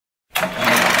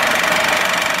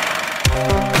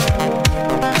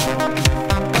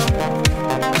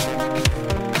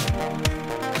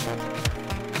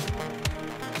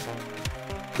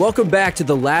Welcome back to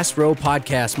the Last Row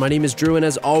Podcast. My name is Drew, and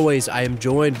as always, I am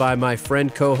joined by my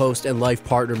friend, co-host, and life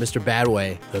partner, Mr.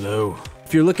 Badway. Hello.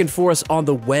 If you're looking for us on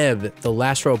the web,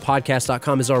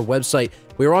 thelastrowpodcast.com is our website.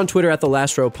 We are on Twitter at The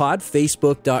Last Row Pod,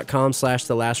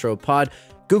 Facebook.com/The Last Row Pod,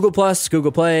 Google Plus,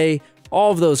 Google Play,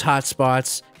 all of those hot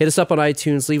spots. Hit us up on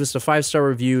iTunes. Leave us a 5-star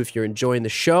review if you're enjoying the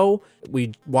show.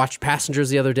 We watched Passengers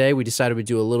the other day. We decided we'd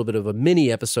do a little bit of a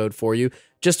mini episode for you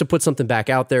just to put something back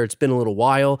out there. It's been a little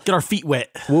while. Get our feet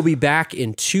wet. We'll be back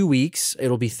in 2 weeks.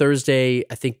 It'll be Thursday,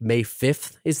 I think May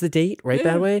 5th is the date, right,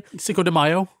 Badway? Cinco de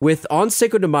Mayo. On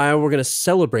Cinco de Mayo, we're going to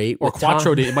celebrate. Or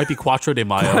Quattro de, it might be Quattro de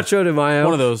Mayo. Quattro de Mayo.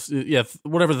 One of those, yeah,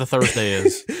 whatever the Thursday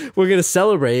is. We're going to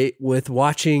celebrate with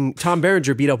watching Tom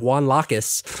Berenger beat up Juan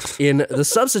Lacus in The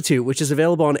Substitute, which is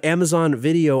available on Amazon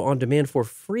Video on demand for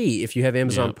free if you have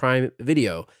Amazon Prime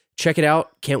Video. Check it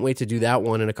out. Can't wait to do that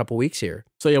one in a couple weeks here.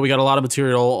 So yeah, we got a lot of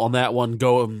material on that one.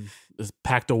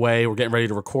 Packed away. We're getting ready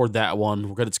to record that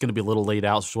one. It's going to be a little late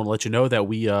out, so just want to let you know that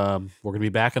we're going to be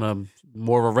back in a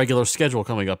more of a regular schedule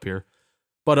coming up here.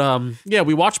 But yeah,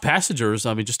 we watched Passengers.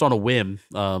 I mean, just on a whim,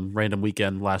 random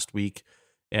weekend last week,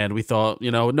 and we thought,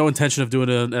 no intention of doing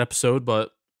an episode,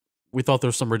 but we thought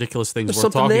there's some ridiculous things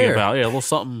worth talking about. Yeah, a little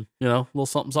something, little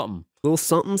something. Little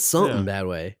something, Bad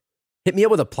way. Hit me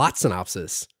up with a plot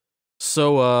synopsis.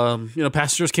 So,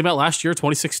 Passengers came out last year,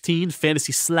 2016,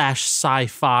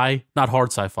 fantasy/sci-fi, not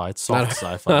hard sci-fi, it's soft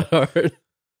sci-fi. Not hard.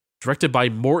 Directed by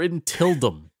Morton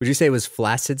Tildum. Would you say it was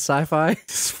flaccid sci-fi?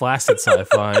 It's flaccid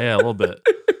sci-fi, yeah, a little bit.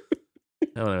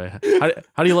 Anyway,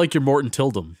 how do you like your Morton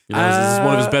Tildum? Is this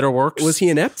one of his better works? Was he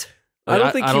inept? I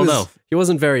don't think I don't know. He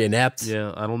wasn't very inept.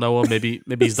 Yeah, I don't know. Maybe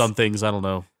he's done things. I don't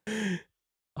know.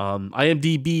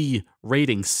 IMDb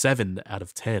rating 7 out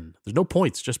of 10. There's no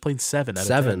points, just plain 7 out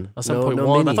of 10. A 7.1.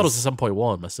 No I thought it was a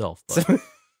 7.1 myself. But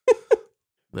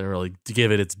they're really to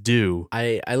give it its due.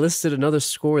 I listed another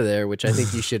score there, which I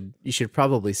think you should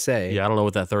probably say. Yeah, I don't know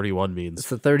what that 31 means. It's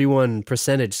the 31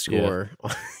 percentage score.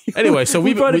 Yeah. Anyway, so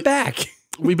we brought it back.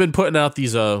 We've been putting out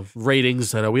these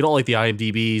ratings, and we don't like the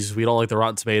IMDb's, we don't like the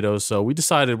Rotten Tomatoes, so we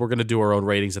decided we're going to do our own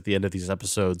ratings at the end of these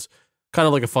episodes. Kind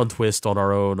of like a fun twist on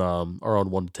our own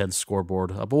 1 to 10 scoreboard.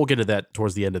 But we'll get into that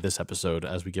towards the end of this episode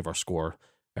as we give our score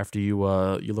after you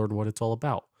learn what it's all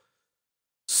about.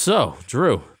 So,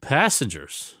 Drew,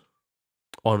 Passengers.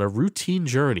 On a routine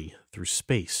journey through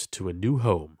space to a new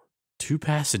home, 2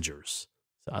 passengers.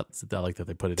 I like that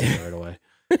they put it in there right away.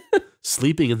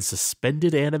 Sleeping in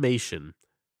suspended animation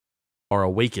are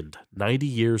awakened 90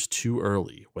 years too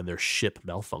early when their ship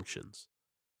malfunctions.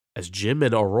 As Jim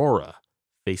and Aurora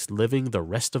face living the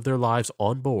rest of their lives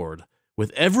on board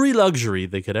with every luxury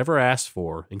they could ever ask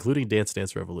for, including Dance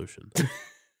Dance Revolution.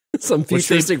 Some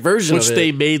futuristic version of it. Which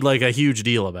they made like a huge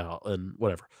deal about and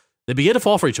whatever. They begin to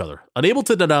fall for each other, unable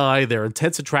to deny their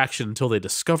intense attraction until they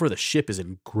discover the ship is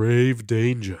in grave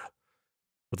danger.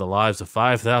 With the lives of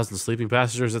 5,000 sleeping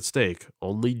passengers at stake,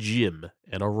 only Jim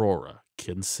and Aurora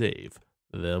can save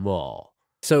them all.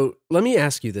 So let me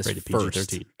ask you this Rated first.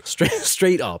 PG-13.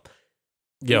 Straight up.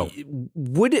 Yo.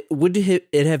 Would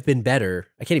it have been better?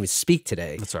 I can't even speak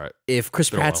today. That's all right. If Chris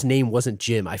Pratt's name wasn't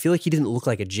Jim. I feel like he didn't look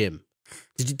like a Jim.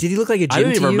 Did he look like a Jim? I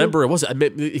didn't even remember. It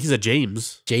wasn't. He's a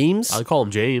James. James? I call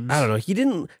him James. I don't know. He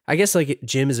didn't. I guess like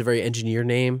Jim is a very engineer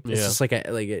name. It's Yeah. just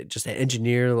like just an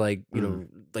engineer, like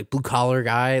like blue collar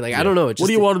guy. Like I don't know. What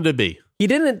do you want him to be? He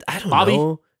didn't. I don't Bobby?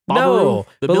 know. Bobber? No,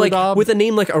 The but Billy like Bob? with a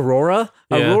name like Aurora,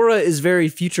 Yeah. Aurora is very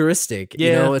futuristic.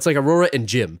 Yeah. It's like Aurora and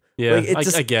Jim. Yeah, Like,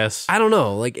 it's I guess. I don't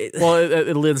know. Like, Well,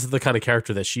 it lends to the kind of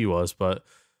character that she was, but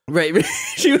right?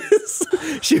 she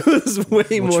was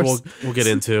way more. We'll get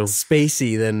into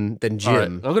spacey than Jim. All right,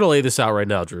 I'm going to lay this out right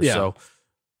now, Drew. Yeah. So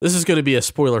this is going to be a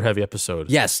spoiler-heavy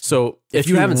episode. Yes. So if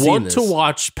you haven't want seen to this.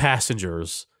 watch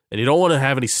Passengers and you don't want to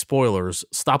have any spoilers,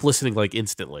 stop listening like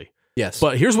instantly. Yes.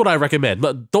 But here's what I recommend.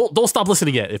 But don't stop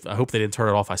listening yet. I hope they didn't turn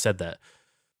it off. I said that.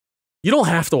 You don't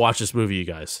have to watch this movie, you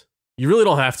guys. You really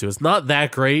don't have to. It's not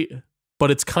that great,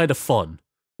 but it's kind of fun.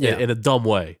 Yeah. In a dumb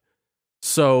way.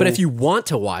 So, but if you want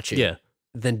to watch it, yeah.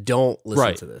 then don't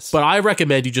listen to this. But I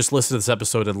recommend you just listen to this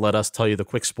episode and let us tell you the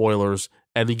quick spoilers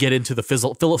and you get into the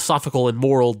philosophical and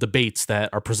moral debates that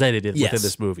are presented within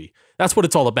this movie. That's what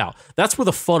it's all about. That's where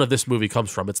the fun of this movie comes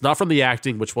from. It's not from the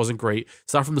acting, which wasn't great.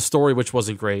 It's not from the story, which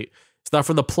wasn't great. It's not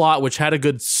from the plot, which had a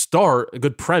good start, a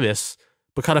good premise,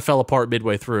 but kind of fell apart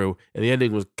midway through, and the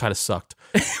ending was kind of sucked.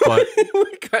 But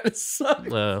it kind of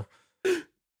sucked.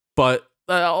 But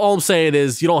all I'm saying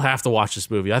is you don't have to watch this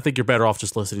movie. I think you're better off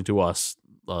just listening to us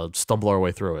stumble our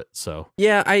way through it. So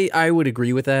yeah, I would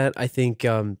agree with that. I think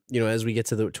as we get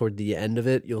to toward the end of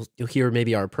it, you'll hear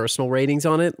maybe our personal ratings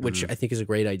on it, which I think is a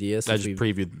great idea. I just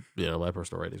previewed my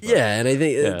personal ratings. Yeah, and I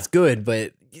think it's good,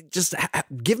 but just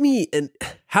give me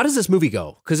how does this movie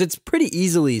go? Because it's pretty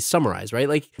easily summarized, right?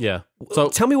 Like, yeah. So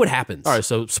tell me what happens. All right,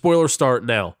 so spoilers start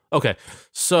now. Okay,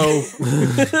 so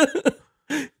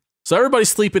so everybody's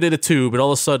sleeping in a tube, and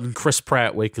all of a sudden Chris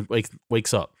Pratt wakes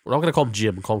up. We're not going to call him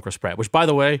Jim, call him Chris Pratt. Which, by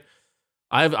the way,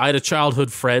 I had a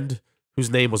childhood friend whose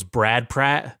name was Brad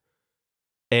Pratt,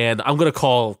 and I'm going to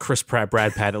call Chris Pratt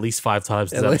Brad Pratt at least 5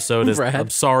 times this episode. I'm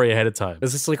sorry ahead of time.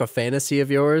 Is this like a fantasy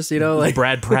of yours? Like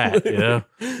Brad Pratt, Brad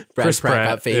Chris Pratt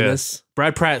got famous. Yeah.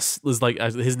 Brad Pratt was like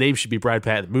his name should be Brad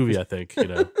Pratt in the movie. I think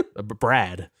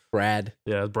Brad.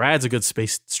 Yeah, Brad's a good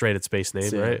straight space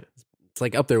name, right? It's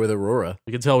like up there with Aurora.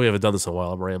 You can tell we haven't done this in a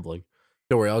while. I'm rambling.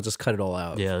 Don't worry, I'll just cut it all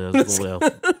out. Yeah, just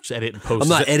edit and post. I'm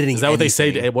not editing. Is that what they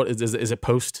say? What is it?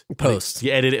 Post. Post.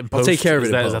 You edit it and post. I'll take care of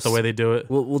it. Is that the way they do it?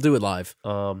 We'll do it live.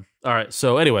 All right.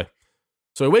 So anyway,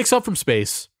 he wakes up from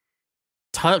space.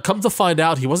 Come to find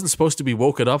out, he wasn't supposed to be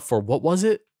woken up for what was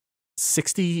it?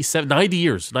 90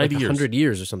 years. 90 years. 100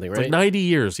 years or something, right? Like 90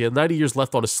 years. He had 90 years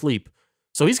left on his sleep.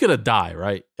 So he's gonna die,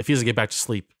 right? If he doesn't get back to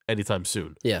sleep anytime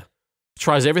soon. Yeah.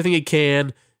 Tries everything he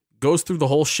can. Goes through the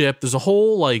whole ship. There's a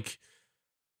whole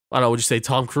I don't know, would you say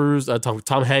Tom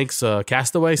Hanks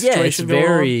Castaway situation? Yeah, it's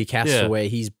very Castaway. Yeah.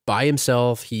 He's by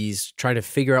himself. He's trying to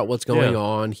figure out what's going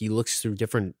on. He looks through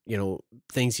different,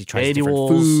 things. He tries different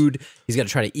food. He's got to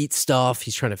try to eat stuff.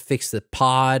 He's trying to fix the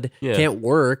pod. Yeah. Can't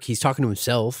work. He's talking to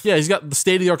himself. Yeah, he's got the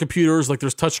state-of-the-art computers. Like,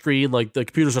 there's touchscreen. Like, the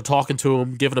computers are talking to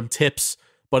him, giving him tips.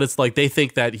 But it's like they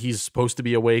think that he's supposed to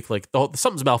be awake. Like,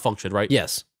 something's malfunctioned, right?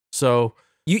 Yes. So...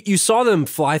 You saw them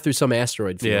fly through some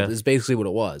asteroid field. Is basically what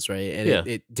it was, right? And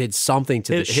it did something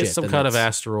to the ship. It hit some kind of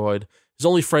asteroid. His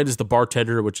only friend is the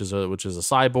bartender, which is a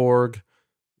cyborg.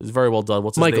 It's very well done.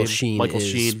 What's his name? Michael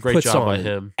Sheen. Great job by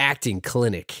him. Acting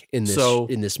clinic in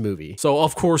this movie. So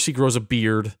of course he grows a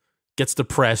beard, gets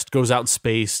depressed, goes out in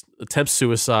space, attempts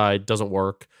suicide, doesn't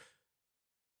work,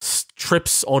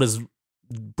 trips on his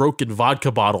broken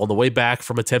vodka bottle on the way back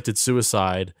from attempted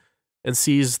suicide, and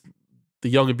sees the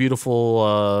young and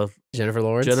beautiful Jennifer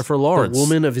Lawrence, the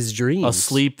woman of his dreams,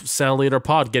 asleep soundly in her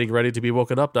pod, getting ready to be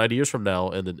woken up 90 years from now,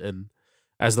 and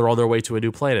as they're on their way to a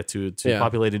new planet to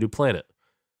populate a new planet.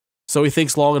 So he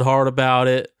thinks long and hard about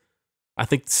it. I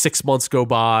think 6 months go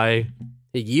by.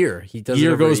 A year. He does.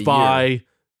 Year goes by.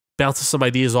 Bounces some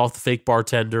ideas off the fake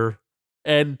bartender,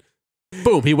 and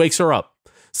boom, he wakes her up.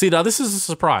 See, now this is a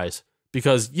surprise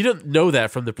because you didn't know that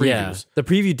from the previews. Yeah, the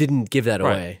preview didn't give that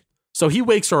away. So he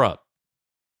wakes her up.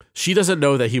 She doesn't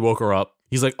know that he woke her up.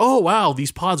 He's like, oh, wow,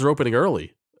 these pods are opening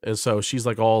early. And so she's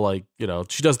like all like,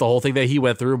 she does the whole thing that he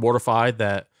went through, mortified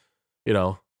that, I'm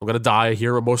going to die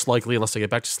here most likely unless I get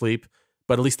back to sleep.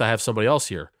 But at least I have somebody else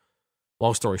here.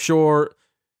 Long story short,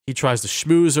 he tries to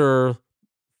schmooze her,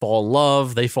 fall in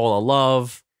love. They fall in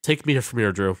love. Take me from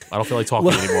here, Drew. I don't feel like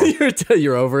talking anymore.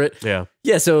 You're over it. Yeah.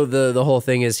 Yeah, so the whole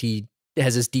thing is he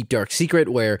has this deep, dark secret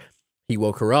where he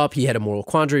woke her up. He had a moral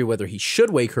quandary whether he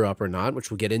should wake her up or not,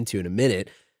 which we'll get into in a minute.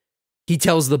 He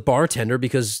tells the bartender,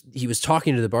 because he was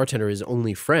talking to the bartender, his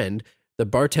only friend. The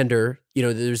bartender,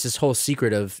 there's this whole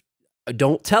secret of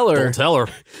don't tell her. Don't tell her.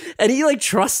 And he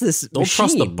trusts this Don't machine.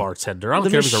 Trust the bartender. I don't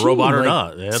care if he's a robot or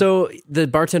not, man. So the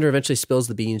bartender eventually spills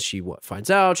the beans. She finds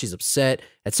out. She's upset.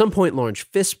 At some point, Lawrence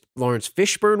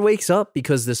Fishburne wakes up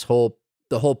because the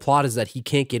whole plot is that he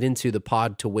can't get into the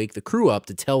pod to wake the crew up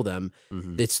to tell them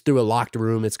it's through a locked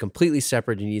room. It's completely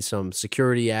separate. You need some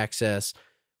security access.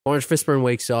 Lawrence Fishburne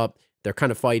wakes up. They're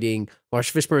kind of fighting. Lawrence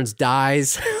Fishburne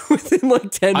dies within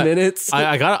 10 minutes.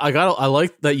 I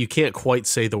like that you can't quite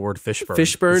say the word Fishburne.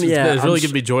 Fishburne, yeah. It's really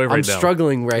giving me joy right now. I'm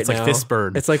struggling right now. It's like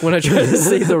Fishburne. It's like when I try to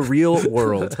say the real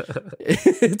world.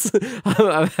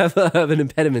 I have an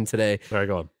impediment today. All right,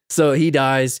 go on. So he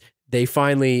dies. They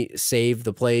finally save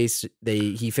the place.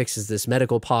 He fixes this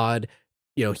medical pod.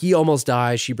 He almost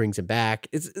dies. She brings him back.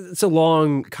 It's a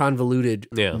long, convoluted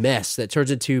mess that turns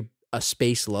into a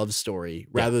space love story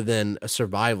rather than a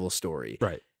survival story.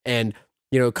 Right. And,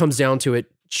 it comes down to it.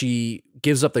 She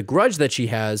gives up the grudge that she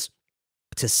has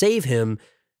to save him,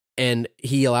 and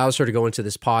he allows her to go into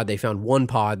this pod. They found one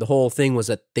pod. The whole thing was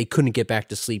that they couldn't get back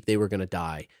to sleep. They were going to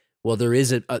die. Well, there is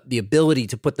the ability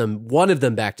to put one of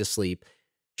them back to sleep.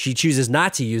 She chooses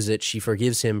not to use it. She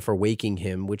forgives him for waking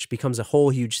him, which becomes a whole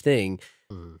huge thing.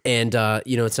 And,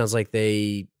 it sounds like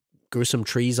they grew some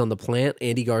trees on the plant.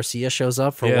 Andy Garcia shows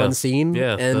up for one scene.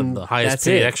 Yeah, and the highest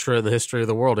paid extra in the history of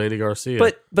the world, Andy Garcia.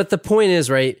 But the point is,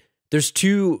 right, there's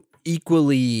two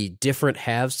equally different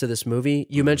halves to this movie.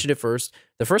 You mentioned it first.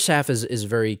 The first half is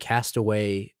very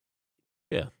Castaway,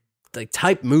 like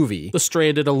type movie, the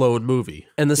stranded alone movie,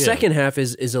 and the second half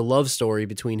is a love story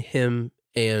between him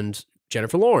and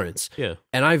Jennifer Lawrence. Yeah,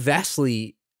 and I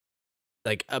vastly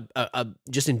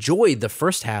just enjoyed the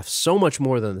first half so much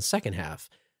more than the second half.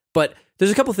 But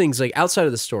there's a couple things like outside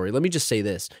of the story. Let me just say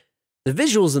this. The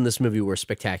visuals in this movie were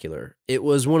spectacular. It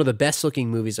was one of the best looking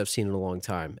movies I've seen in a long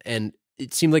time. And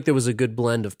it seemed like there was a good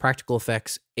blend of practical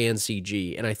effects and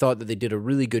CG. And I thought that they did a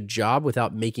really good job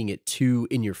without making it too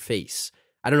in your face.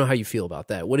 I don't know how you feel about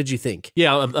that. What did you think?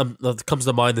 Yeah, that comes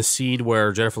to mind the scene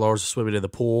where Jennifer Lawrence is swimming in the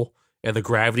pool and the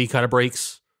gravity kind of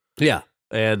breaks. Yeah.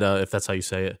 And if that's how you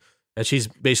say it. And she's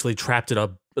basically trapped in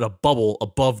a bubble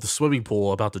above the swimming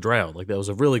pool about to drown. Like that was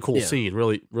a really cool scene,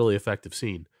 really, really effective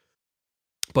scene.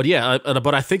 But yeah,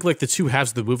 but I think like the two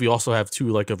halves of the movie also have two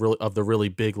like of the really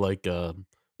big like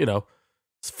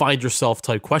find yourself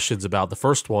type questions about the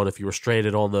first one. If you were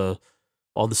stranded on the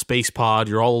space pod,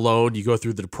 you're all alone. You go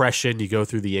through the depression, you go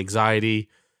through the anxiety,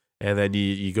 and then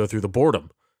you go through the boredom.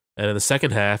 And then the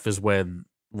second half is when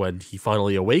he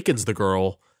finally awakens the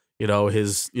girl. I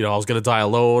was going to die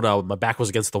alone. My back was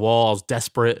against the wall. I was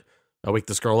desperate. I wake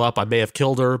this girl up. I may have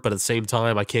killed her, but at the same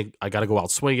time, I got to go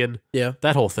out swinging. Yeah.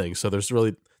 That whole thing. So there's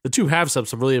really, the two halves have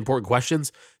some really important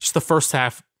questions. Just the first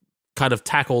half kind of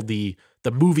tackled the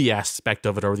movie aspect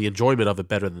of it or the enjoyment of it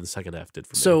better than the second half did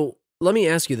for me. So let me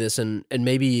ask you this, and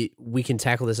maybe we can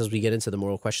tackle this as we get into the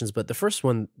moral questions. But the first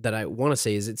one that I want to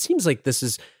say is it seems like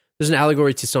there's an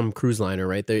allegory to some cruise liner,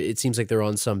 right? It seems like they're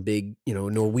on some big,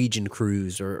 Norwegian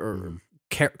cruise or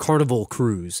Carnival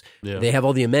cruise. Yeah. They have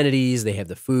all the amenities, they have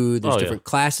the food, there's different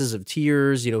classes of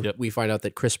tiers. We find out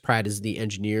that Chris Pratt is the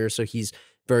engineer, so he's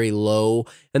very low.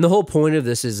 And the whole point of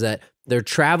this is that they're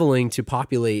traveling to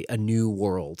populate a new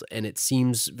world. And it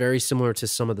seems very similar to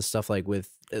some of the stuff like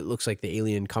it looks like the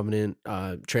Alien Covenant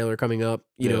trailer coming up.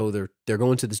 They're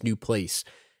going to this new place.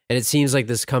 And it seems like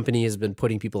this company has been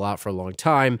putting people out for a long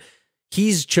time.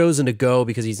 He's chosen to go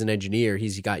because he's an engineer.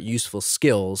 He's got useful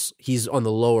skills. He's on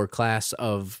the lower class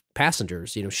of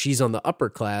passengers. She's on the upper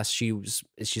class. She's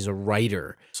a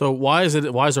writer. So why is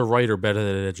a writer better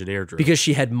than an engineer, Drew? Because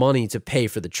she had money to pay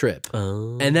for the trip.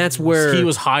 And that's where he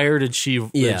was hired and she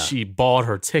bought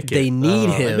her ticket. They need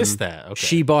him. I missed that. Okay.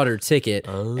 She bought her ticket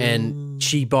and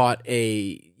she bought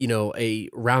a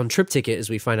round trip ticket, as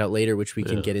we find out later, which we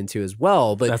can get into as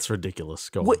well. But that's ridiculous.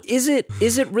 Go on. Is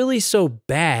it really so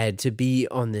bad to be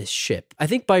on this ship? I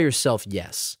think by yourself,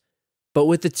 yes. But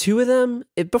with the two of them,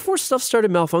 before stuff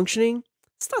started malfunctioning,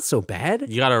 it's not so bad.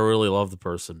 You gotta really love the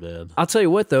person, man. I'll tell you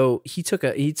what, though, he took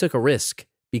a risk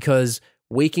because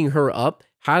waking her up,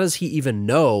 how does he even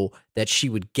know that she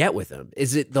would get with him?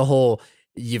 Is it the whole,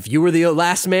 if you were the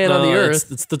last man on the earth?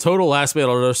 It's the total last man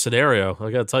on earth scenario.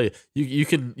 I gotta tell you, you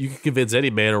can convince any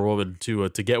man or woman to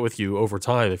get with you over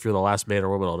time if you're the last man or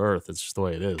woman on earth. It's just the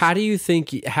way it is. How do you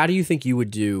think you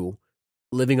would do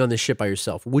living on this ship by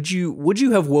yourself? Would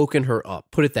you have woken her up?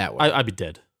 Put it that way. I'd be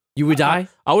dead. You would die?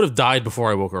 I would have died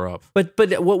before I woke her up. But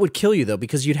what would kill you though?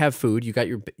 Because you'd have food. You got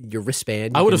your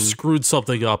wristband. I would have screwed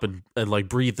something up and like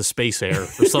breathed the space air or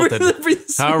something.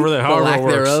 however it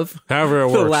works. However it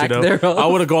works. I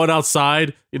would have gone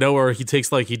outside. Where he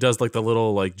does the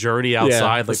little journey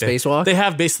outside, the spacewalk. They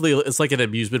have basically it's like an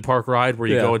amusement park ride where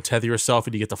you go and tether yourself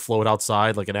and you get to float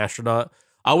outside like an astronaut.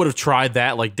 I would have tried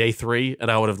that day 3,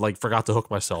 and I would have forgot to hook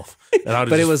myself, and I would have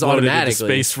but it was automatically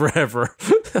space forever.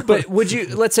 But would you?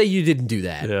 Let's say you didn't do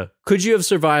that. Yeah. Could you have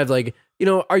survived?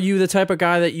 Are you the type of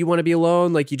guy that you want to be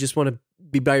alone? You just want to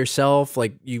be by yourself?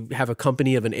 You have a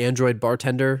company of an android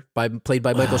bartender played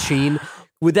by Michael Sheen.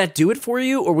 Would that do it for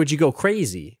you, or would you go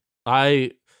crazy?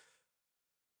 I'd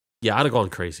have gone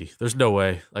crazy. There's no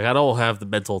way. I don't have the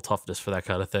mental toughness for that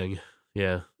kind of thing.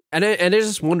 Yeah. And I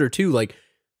just wonder too,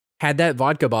 had that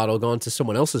vodka bottle gone to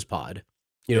someone else's pod,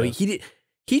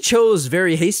 he chose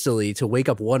very hastily to wake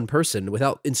up one person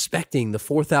without inspecting the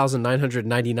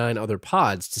 4,999 other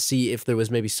pods to see if there was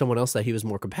maybe someone else that he was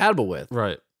more compatible with.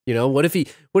 Right. What if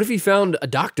he found a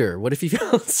doctor? What if he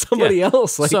found somebody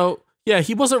else?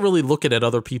 He wasn't really looking at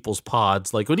other people's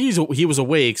pods. When he was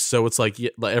awake, so it's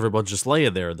everyone's just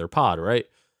laying there in their pod, right?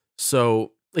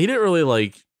 So he didn't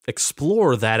really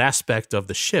explore that aspect of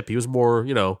the ship. He was more,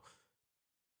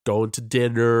 going to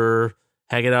dinner,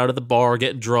 hanging out at the bar,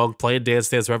 getting drunk, playing Dance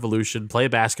Dance Revolution,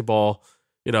 playing basketball,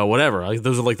 whatever.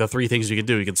 Those are the 3 things you can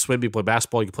do. You can swim, you can play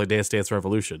basketball, you can play Dance Dance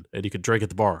Revolution, and you can drink at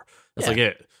the bar. That's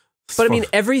it. But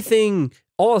everything,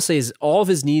 all I'll say is all of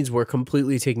his needs were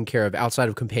completely taken care of outside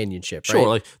of companionship. Sure,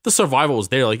 right? The survival was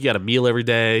there. You got a meal every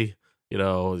day,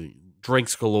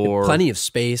 drinks galore, plenty of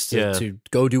space to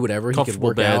go do whatever he could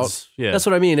work beds. out. Yeah. That's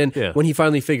what I mean. And when he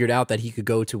finally figured out that he could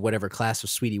go to whatever class of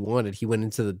suite he wanted, he went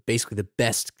into basically the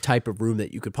best type of room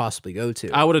that you could possibly go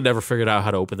to. I would have never figured out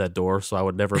how to open that door, so I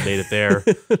would never have made it there.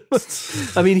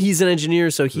 I mean, he's an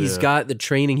engineer, so he's got the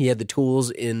training. He had the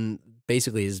tools in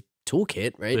basically his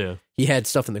toolkit, right? Yeah. He had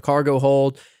stuff in the cargo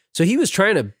hold. So he was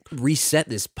trying to reset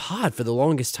this pod for the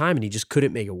longest time, and he just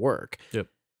couldn't make it work. Yep.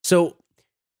 So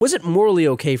was it morally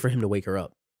okay for him to wake her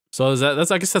up? So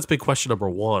I guess that's big question number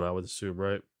one, I would assume,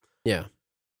 right? Yeah.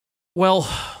 Well,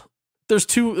 there's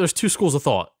two schools of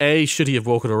thought. A, should he have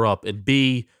woken her up? And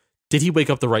B, did he wake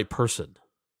up the right person?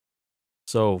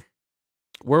 So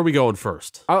where are we going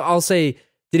first? I'll say,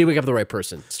 did he wake up the right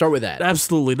person? Start with that.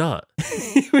 Absolutely not.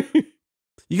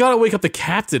 You got to wake up the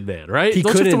captain, man, right? He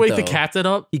Don't you have to couldn't, wake the though. captain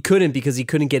up? He couldn't because he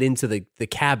couldn't get into the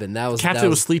cabin. Captain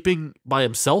was sleeping by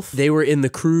himself? They were in the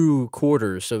crew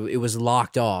quarters, so it was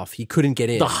locked off. He couldn't get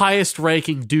in. The highest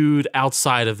ranking dude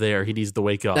outside of there, he needs to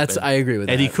wake up. I agree with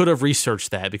that. And he could have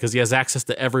researched that because he has access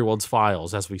to everyone's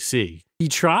files, as we see. He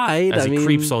tried. As he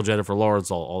creeps on Jennifer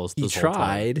Lawrence all this He whole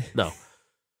tried. time. No.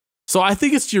 So I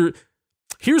think it's your...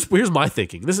 Here's my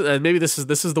thinking. This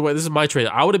is the way. This is my trade.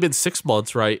 I would have been 6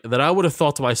 months, right? And then I would have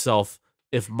thought to myself,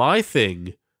 if my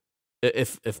thing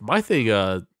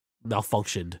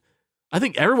malfunctioned, I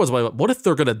think everyone's like, what if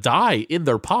they're gonna die in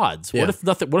their pods? Yeah.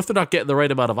 What if they're not getting the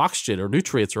right amount of oxygen or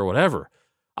nutrients or whatever?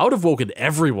 I would have woken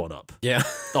everyone up. Yeah.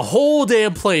 The whole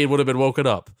damn plane would have been woken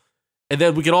up. And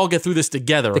then we could all get through this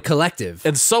together. The collective.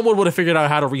 And someone would have figured out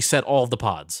how to reset all of the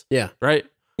pods. Yeah. Right?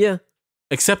 Yeah.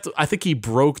 Except I think he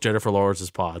broke Jennifer Lawrence's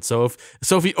pod. So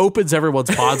if he opens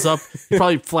everyone's pods up, he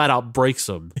probably flat out breaks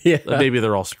them. Yeah. And maybe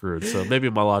they're all screwed. So maybe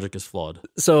my logic is flawed.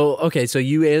 So, okay, so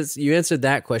you answered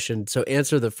that question. So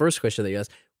answer the first question that you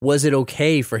asked. Was it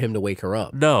okay for him to wake her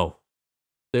up? No,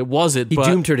 it wasn't. He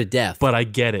doomed her to death. But I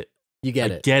get it. You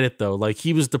get I it. get it, though. Like,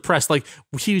 he was depressed. Like,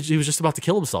 he was just about to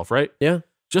kill himself, right? Yeah.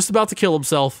 Just about to kill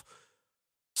himself.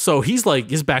 So he's like,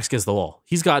 his back's against the wall.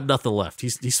 He's got nothing left.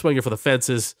 He's swinging for the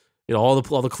fences. You know,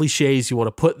 all the cliches you want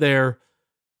to put there.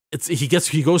 He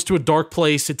goes to a dark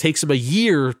place. It takes him a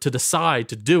year to decide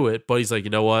to do it, but he's like, you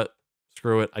know what?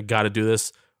 Screw it. I got to do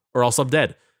this or else I'm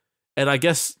dead. And I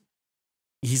guess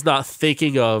he's not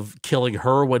thinking of killing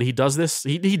her when he does this.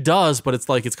 He does, but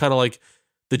it's kind of like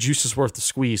the juice is worth the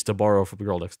squeeze, to borrow from the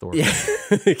girl next door. Yeah.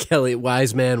 Kelly,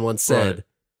 wise man once said. Right.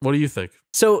 What do you think?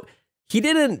 So he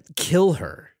didn't kill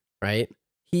her, right?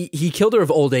 He killed her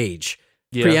of old age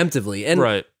preemptively. And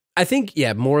right. I think,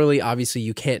 morally, obviously,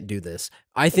 you can't do this.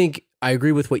 I think I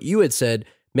agree with what you had said.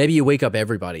 Maybe you wake up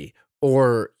everybody,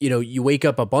 or, you wake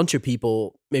up a bunch of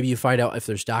people. Maybe you find out if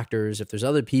there's doctors, if there's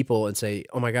other people, and say,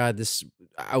 oh my God,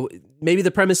 maybe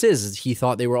the premise is he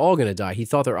thought they were all going to die. He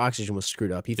thought their oxygen was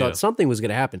screwed up. He thought something was going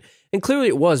to happen. And clearly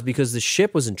it was, because the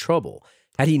ship was in trouble.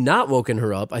 Had he not woken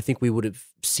her up, I think we would have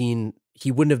seen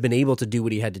he wouldn't have been able to do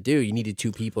what he had to do. You needed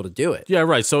two people to do it. Yeah,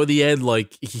 right. So in the end,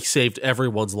 like, he saved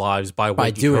everyone's lives by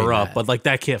waking her up, but like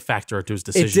that can't factor into his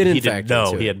decision. He didn't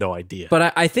know. He had no idea.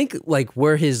 But I think like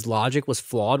where his logic was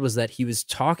flawed was that he was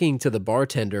talking to the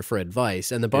bartender for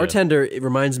advice, and the bartender it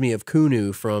reminds me of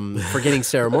Kunu from Forgetting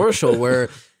Sarah Marshall, where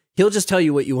he'll just tell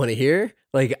you what you want to hear.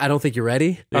 Like, I don't think you're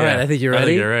ready. All right, I think you're ready. I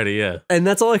think you're ready, yeah. And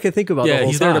that's all I could think about the whole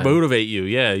he's time. there to motivate you.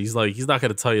 Yeah, he's not going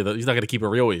to tell you that. He's not going to keep it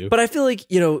real with you. But I feel like,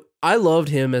 I loved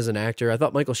him as an actor. I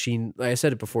thought Michael Sheen, like I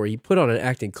said it before, he put on an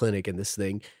acting clinic in this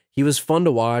thing. He was fun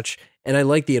to watch, and I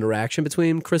liked the interaction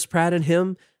between Chris Pratt and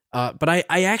him. But I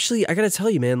actually, I got to tell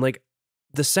you, man, like,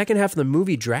 the second half of the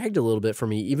movie dragged a little bit for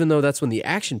me, even though that's when the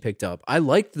action picked up. I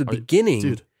liked the beginning.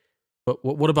 Dude. But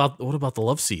what about the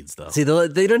love scenes though? See, they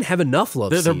didn't have enough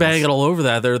love scenes. They're banging all over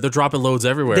that. They're dropping loads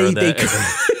everywhere.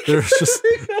 They're just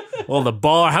on the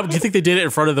bar. How do you think they did it in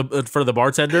front of the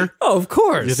bartender? Oh, of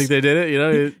course. You think they did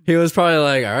it? He was probably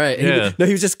like, all right. Yeah.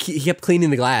 He kept cleaning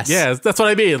the glass. Yeah, that's what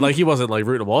I mean. Like, he wasn't like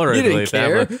rooting them on or anything like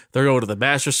care. that. They're going to the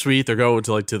master suite. They're going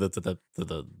to the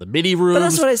mini rooms. But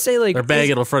that's what I say. Like, they're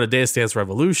banging in front of Dance Dance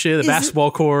Revolution, the basketball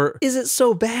court. Is it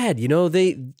so bad?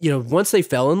 Once they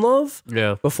fell in love.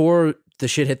 Yeah. Before the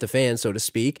shit hit the fan, so to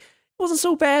speak, it wasn't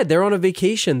so bad. They're on a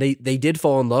vacation. They did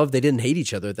fall in love. They didn't hate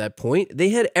each other at that point. They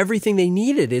had everything they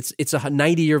needed. It's a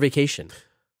 90-year vacation.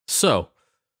 So,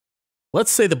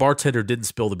 let's say the bartender didn't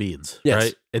spill the beans,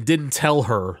 right? And didn't tell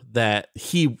her that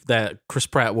Chris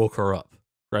Pratt woke her up,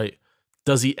 right?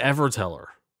 Does he ever tell her?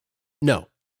 No.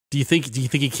 Do you think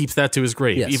he keeps that to his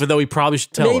grave? Yes. Even though he probably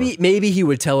should tell her. Maybe he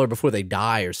would tell her before they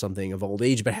die or something of old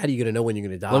age, but how are you going to know when you're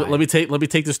going to die? Let me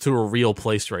take this to a real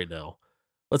place right now.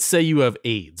 Let's say you have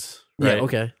AIDS, right? Yeah,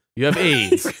 okay. You have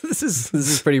AIDS. This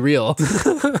is pretty real.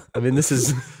 I mean, this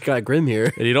is got grim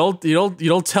here. And you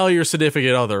don't tell your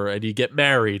significant other, and you get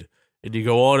married, and you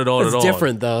go on and on and on. That's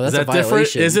different, though. That's is a violation.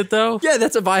 Different? Is it though? Yeah,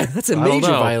 that's a major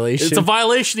violation. It's a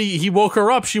violation. He woke her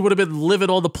up. She would have been living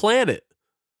on the planet.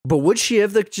 But would she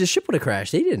have? The ship would have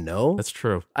crashed. They didn't know. That's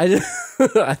true.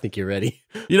 I think you're ready.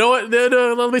 You know what?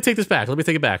 No, let me take this back. Let me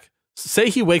take it back. Say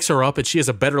he wakes her up and she has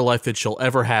a better life than she'll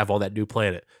ever have on that new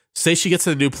planet. Say she gets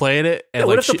to the new planet. And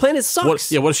what if the planet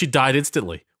sucks? What if she died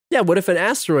instantly? Yeah, what if an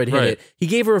asteroid hit it? He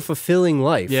gave her a fulfilling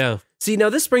life. Yeah. See, now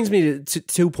this brings me to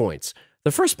 2 points.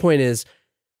 The first point is,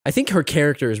 I think her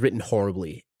character is written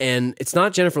horribly. And it's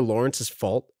not Jennifer Lawrence's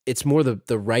fault. It's more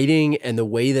the writing and the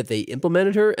way that they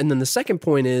implemented her. And then the second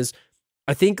point is,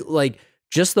 I think like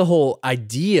just the whole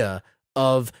idea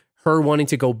of her wanting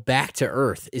to go back to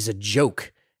Earth is a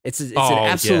joke. It's an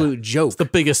absolute joke. It's the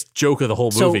biggest joke of the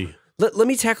whole movie. So let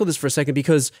me tackle this for a second,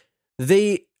 because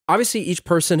they obviously each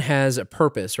person has a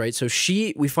purpose, right? So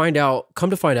come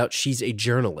to find out she's a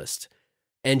journalist,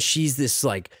 and she's this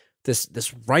like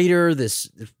this writer, this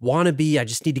wannabe. I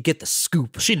just need to get the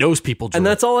scoop. She knows people, Drew. And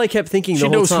that's all I kept thinking the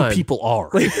whole time. She knows who people are.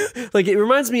 Like it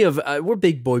reminds me of we're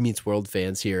big Boy Meets World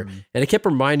fans here, and it kept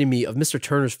reminding me of Mr.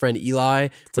 Turner's friend Eli,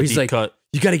 where he's like, cut.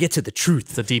 "You got to get to the truth.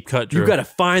 It's a deep cut, Drew. You got to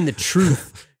find the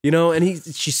truth." You know, and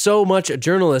she's so much a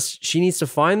journalist. She needs to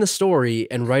find the story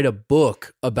and write a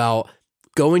book about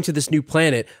going to this new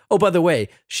planet. Oh, by the way,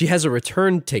 she has a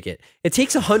return ticket. It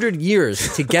takes 100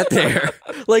 years to get there.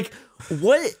 Like,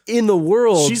 what in the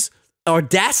world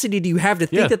audacity do you have to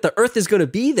think that the Earth is going to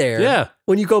be there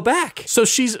when you go back? So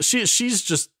she's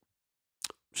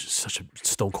such a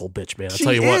stone cold bitch, man. I'll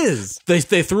tell you what.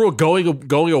 They threw a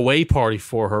going away party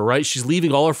for her, right? She's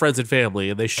leaving all her friends and family,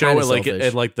 and they show it like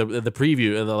in like the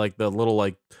preview and the little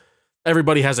like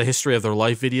everybody has a history of their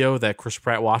life video that Chris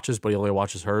Pratt watches, but he only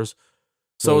watches hers.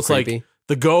 So it's creepy. Like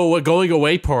the going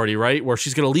away party, right? Where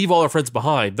she's gonna leave all her friends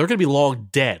behind. They're gonna be long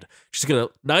dead. She's gonna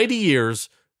 90 years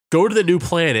go to the new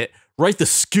planet, write the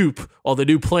scoop on the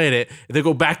new planet, and then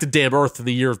go back to damn Earth in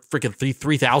the year freaking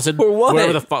 3000 or what?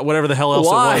 Whatever the hell else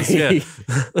Why? it was.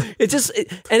 Yeah. It just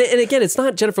and again, it's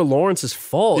not Jennifer Lawrence's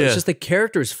fault. Yeah. It's just the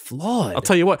character is flawed. I'll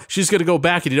tell you what, she's gonna go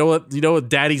back, and you know what?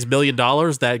 Daddy's $1 million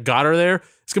that got her there.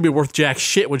 It's gonna be worth jack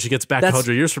shit when she gets back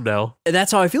 100 years from now. And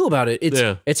that's how I feel about it.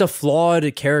 It's a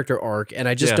flawed character arc, and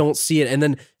I just don't see it.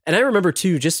 And I remember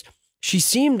too, just she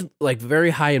seemed like very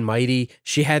high and mighty.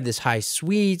 She had this high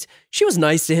suite. She was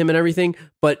nice to him and everything.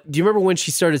 But do you remember when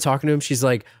she started talking to him? She's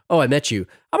like, "Oh, I met you.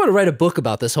 I'm going to write a book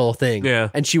about this whole thing." Yeah.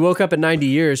 And she woke up at 90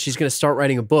 years. She's going to start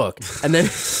writing a book. And then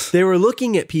they were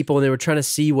looking at people and they were trying to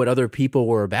see what other people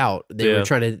were about.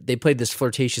 They played this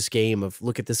flirtatious game of,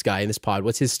 look at this guy in this pod.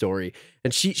 What's his story?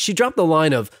 And she dropped the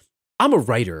line of, "I'm a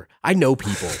writer. I know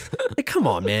people." Like, come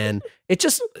on, man.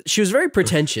 She was very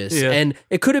pretentious, and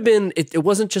it could have been, it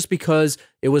wasn't just because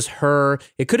it was her.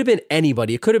 It could have been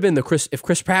anybody. It could have been if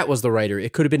Chris Pratt was the writer,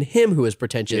 it could have been him who was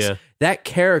pretentious. Yeah. That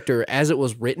character, as it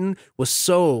was written, was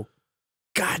so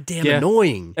goddamn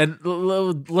annoying. And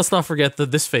let's not forget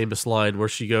this famous line where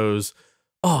she goes,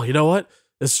 "Oh, you know what?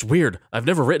 It's weird. I've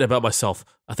never written about myself.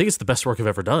 I think it's the best work I've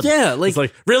ever done." Yeah, it's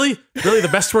like really, the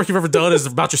best work you've ever done is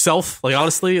about yourself. Like,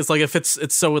 honestly, it's like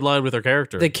it's so in line with her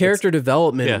character. The character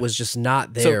development was just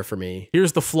not there for me.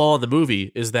 Here's the flaw in the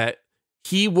movie: is that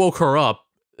he woke her up,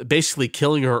 basically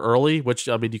killing her early. Which,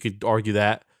 I mean, you could argue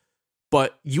that,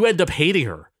 but you end up hating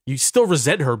her. You still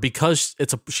resent her because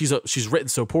she's written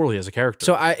so poorly as a character.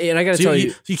 So I got to tell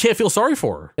you, you can't feel sorry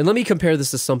for her. And let me compare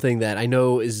this to something that I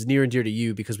know is near and dear to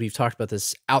you, because we've talked about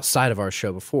this outside of our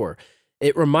show before.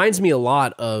 It reminds me a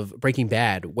lot of Breaking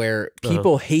Bad, where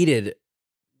people hated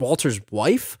Walter's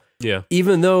wife,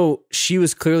 even though she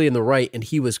was clearly in the right and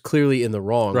he was clearly in the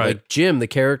wrong. Right. Like Jim, the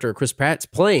character Chris Pratt's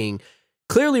playing,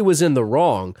 clearly was in the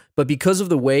wrong, but because of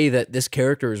the way that this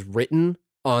character is written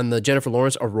on the Jennifer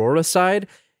Lawrence Aurora side,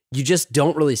 you just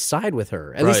don't really side with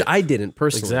her. At least I didn't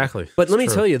personally. Exactly. But let me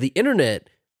tell you, the internet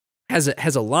has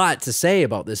a lot to say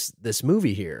about this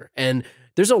movie here. And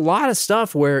there's a lot of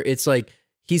stuff where it's like,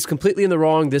 he's completely in the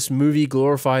wrong. This movie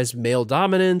glorifies male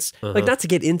dominance. Like, not to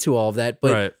get into all of that,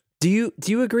 but do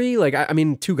you agree? Like, I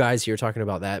mean, two guys here talking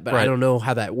about that, but I don't know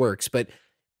how that works. But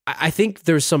I think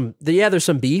there's some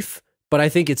beef, but I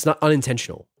think it's not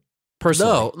unintentional.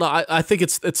 Personally. No, I think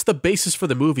it's the basis for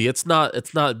the movie. It's not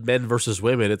men versus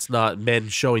women. It's not men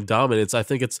showing dominance. I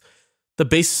think it's the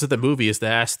basis of the movie is to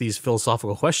ask these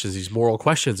philosophical questions, these moral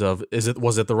questions of,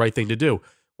 was it the right thing to do?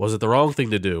 Was it the wrong thing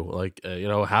to do? Like,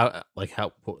 how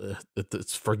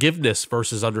it's forgiveness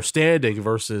versus understanding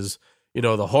versus,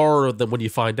 the horror that when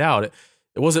you find out.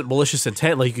 it wasn't malicious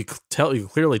intent. Like you could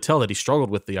clearly tell that he struggled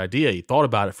with the idea. He thought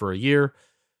about it for a year,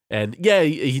 and yeah,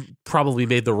 he probably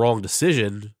made the wrong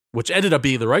decision, which ended up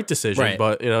being the right decision. Right.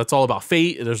 But it's all about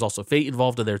fate, and there's also fate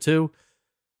involved in there too.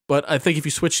 But I think if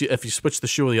you switch the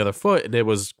shoe on the other foot, and it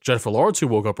was Jennifer Lawrence who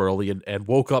woke up early and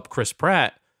woke up Chris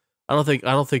Pratt, I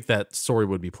don't think that story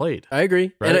would be played. I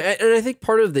agree, right? and I think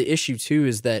part of the issue too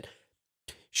is that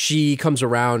she comes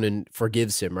around and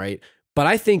forgives him, right? But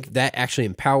I think that actually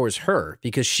empowers her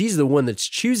because she's the one that's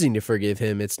choosing to forgive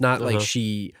him. It's not like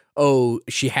she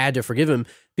had to forgive him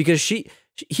because he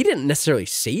didn't necessarily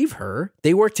save her.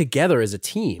 They worked together as a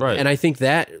team. Right. And I think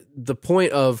that the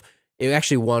point of it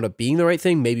actually wound up being the right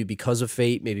thing, maybe because of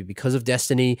fate, maybe because of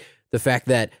destiny, the fact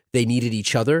that they needed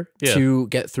each other to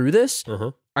get through this.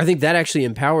 I think that actually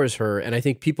empowers her. And I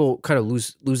think people kind of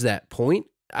lose that point.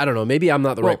 I don't know. Maybe I'm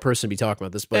not the right person to be talking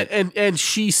about this, but and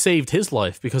she saved his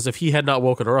life because if he had not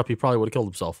woken her up, he probably would have killed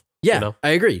himself. Yeah, I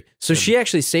agree. So she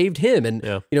actually saved him,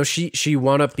 and she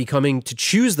wound up becoming to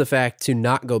choose the fact to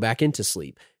not go back into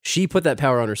sleep. She put that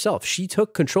power on herself. She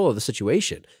took control of the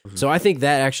situation. So I think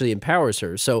that actually empowers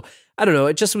her. So I don't know.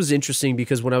 It just was interesting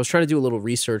because when I was trying to do a little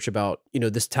research about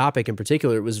this topic in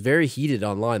particular, it was very heated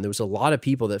online. There was a lot of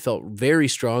people that felt very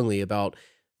strongly about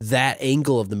that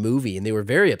angle of the movie, and they were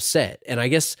very upset. And I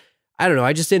guess, I don't know,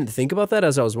 I just didn't think about that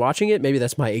as I was watching it. Maybe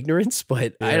that's my ignorance,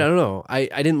 but I don't know. I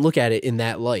didn't look at it in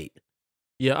that light.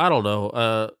 Yeah, I don't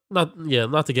know.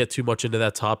 Not to get too much into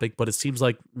that topic, but it seems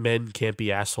like men can't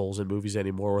be assholes in movies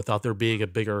anymore without there being a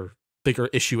bigger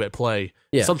issue at play.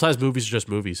 Yeah. Sometimes movies are just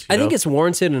movies. I think it's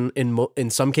warranted in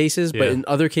some cases, but in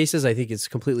other cases, I think it's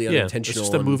completely unintentional.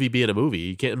 It's just a movie being a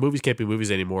movie. Movies can't be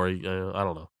movies anymore. I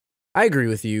don't know. I agree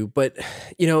with you, but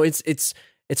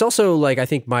it's also like I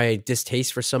think my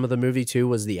distaste for some of the movie too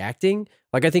was the acting.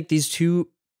 Like I think these two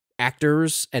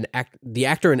actors and the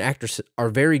actor and actress are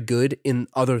very good in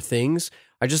other things.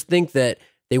 I just think that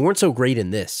they weren't so great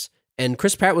in this. And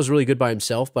Chris Pratt was really good by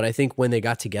himself, but I think when they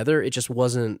got together, it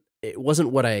wasn't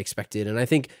what I expected. And I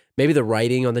think maybe the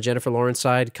writing on the Jennifer Lawrence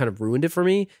side kind of ruined it for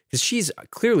me because she's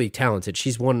clearly talented.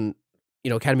 She's won,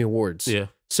 Academy Awards. Yeah.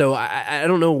 So I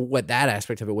don't know what that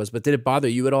aspect of it was, but did it bother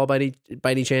you at all by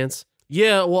any chance?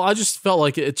 Yeah, well, I just felt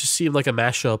like it just seemed like a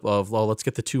mashup of, well, let's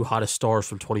get the two hottest stars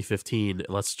from 2015 and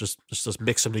let's just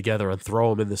mix them together and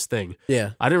throw them in this thing.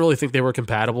 Yeah. I didn't really think they were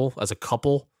compatible as a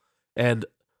couple, and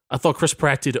I thought Chris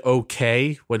Pratt did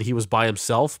okay when he was by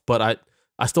himself, but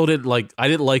I still didn't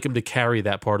like him to carry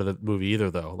that part of the movie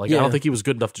either, though. Like, I don't think he was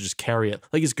good enough to just carry it.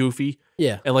 Like, he's goofy.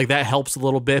 Yeah. And, like, that helps a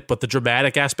little bit, but the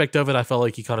dramatic aspect of it, I felt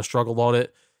like he kind of struggled on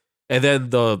it. And then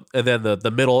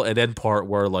the middle and end part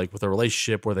where, like, with the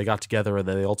relationship where they got together and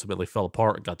then they ultimately fell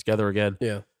apart and got together again.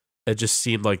 Yeah. It just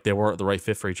seemed like they weren't the right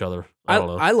fit for each other. I don't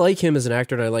know. I like him as an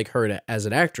actor and I like her as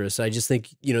an actress. I just think,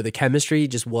 the chemistry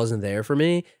just wasn't there for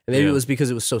me. And maybe it was because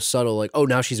it was so subtle, like, oh,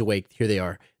 now she's awake. Here they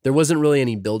are. There wasn't really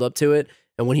any build up to it.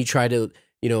 And when he tried to,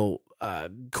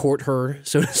 court her,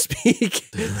 so to speak,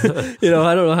 I don't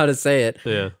know how to say it.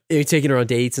 Yeah. Taking her on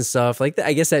dates and stuff like that.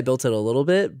 I guess that built it a little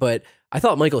bit, but I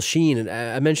thought Michael Sheen, and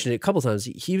I mentioned it a couple times,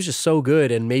 he was just so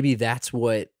good. And maybe that's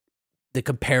what the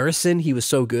comparison, he was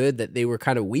so good that they were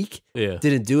kind of weak. Yeah.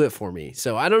 Didn't do it for me.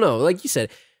 So I don't know. Like you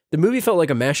said, the movie felt like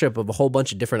a mashup of a whole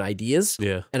bunch of different ideas.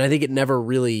 Yeah. And I think it never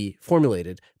really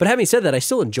formulated. But having said that, I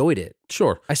still enjoyed it.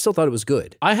 Sure. I still thought it was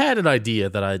good. I had an idea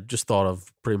that I just thought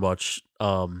of pretty much.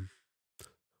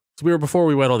 Before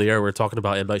we went on the air, we were talking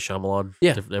about M. Night Shyamalan.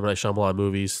 Yeah. Different M. Night Shyamalan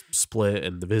movies, Split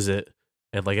and The Visit,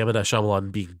 and like M. Night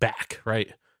Shyamalan being back,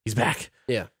 right? He's back.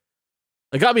 Yeah.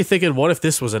 It got me thinking, what if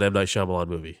this was an M. Night Shyamalan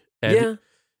movie?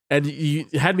 And you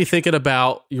had me thinking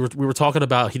about, we were talking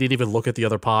about he didn't even look at the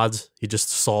other pods. He just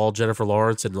saw Jennifer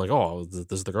Lawrence and like, oh, this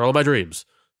is the girl of my dreams.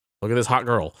 Look at this hot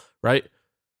girl, right?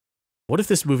 What if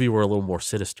this movie were a little more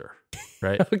sinister,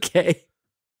 right? Okay.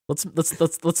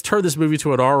 Let's turn this movie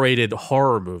to an R-rated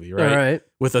horror movie, right? All right.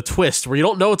 With a twist where you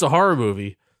don't know it's a horror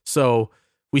movie. So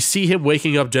we see him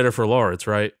waking up Jennifer Lawrence,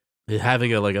 right? And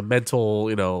having a mental,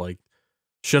 like,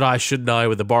 should I, shouldn't I,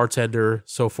 with the bartender,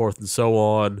 so forth and so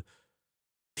on.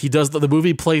 He does the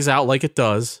movie plays out like it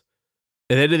does,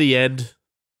 and then in the end,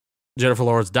 Jennifer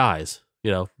Lawrence dies.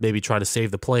 Maybe trying to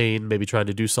save the plane, maybe trying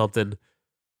to do something,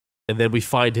 and then we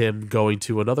find him going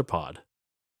to another pod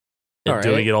and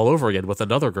doing it all over again with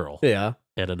another girl. Yeah,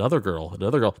 and another girl.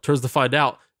 Turns to find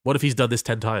out, what if he's done this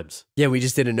 10 times? Yeah, we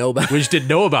just didn't know about it. We just didn't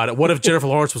know about it. What if Jennifer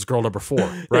Lawrence was girl number 4,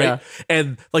 right? Yeah.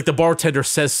 And like the bartender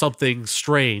says something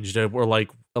strange, and we're like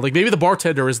maybe the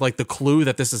bartender is like the clue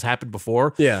that this has happened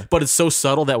before. Yeah. But it's so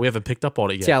subtle that we haven't picked up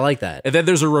on it yet. Yeah, I like that. And then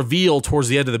there's a reveal towards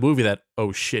the end of the movie that,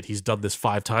 oh shit, he's done this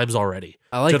 5 times already.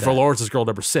 I like Jennifer that. Lawrence is girl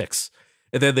number 6.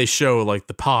 And then they show like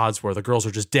the pods where the girls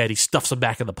are just dead. He stuffs them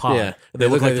back in the pod. Yeah. And they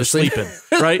look like they're sleeping,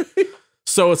 right?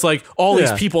 So it's like all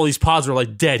these people in these pods are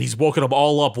like dead. He's woken them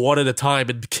all up one at a time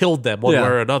and killed them one way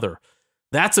or another.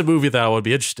 That's a movie that I would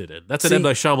be interested in. That's an M.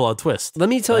 Night Shyamalan twist. Let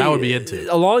me tell you, I would be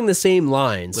into. Along the same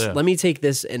lines, let me take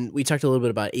this, and we talked a little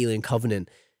bit about Alien Covenant.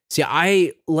 See,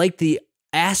 I like the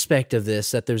aspect of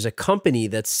this, that there's a company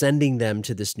that's sending them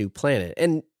to this new planet.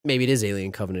 And maybe it is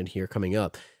Alien Covenant here coming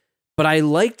up. But I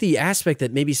like the aspect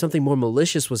that maybe something more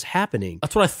malicious was happening.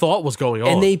 That's what I thought was going on.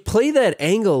 And they play that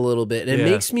angle a little bit. And it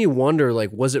makes me wonder,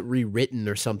 like, was it rewritten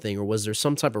or something? Or was there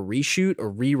some type of reshoot or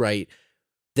rewrite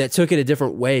that took it a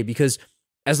different way? Because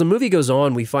as the movie goes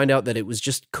on, we find out that it was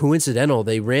just coincidental.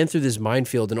 They ran through this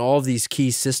minefield and all of these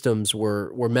key systems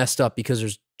were messed up because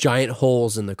there's giant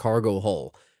holes in the cargo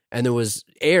hull. And there was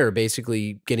air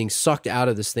basically getting sucked out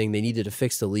of this thing. They needed to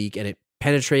fix the leak, and it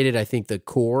penetrated, I think, the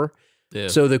core. Yeah.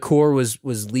 So the core was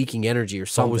leaking energy or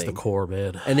something. Always the core,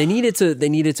 man. And they needed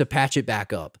to patch it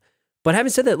back up. But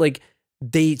having said that, like,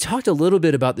 they talked a little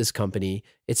bit about this company.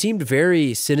 It seemed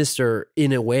very sinister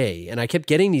in a way, and I kept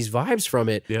getting these vibes from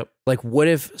it. Yep. Like, what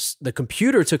if the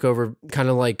computer took over, kind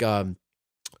of like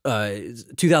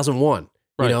 2001,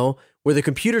 you know, where the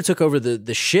computer took over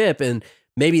the ship, and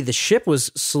maybe the ship was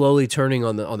slowly turning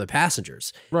on the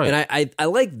passengers. Right. And I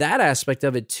like that aspect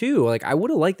of it too. Like, I would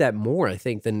have liked that more, I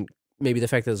think, than maybe the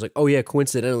fact that it's like, oh yeah,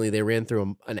 coincidentally they ran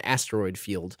through an asteroid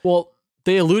field. Well,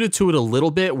 they alluded to it a little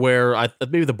bit where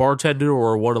maybe the bartender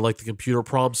or one of like the computer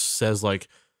prompts says like,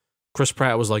 Chris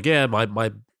Pratt was like, yeah, my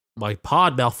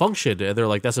pod malfunctioned. And they're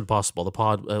like, that's impossible. The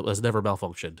pod has never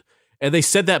malfunctioned. And they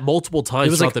said that multiple times.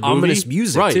 It was like the movie. Ominous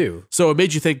music too. So it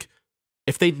made you think,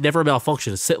 if they never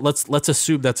malfunctioned, let's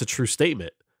assume that's a true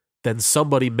statement, then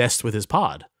somebody messed with his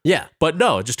pod. Yeah. But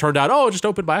no, it just turned out, it just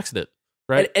opened by accident.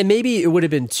 Right. And maybe it would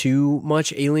have been too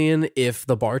much Alien if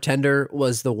the bartender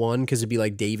was the one, because it'd be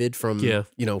like David from,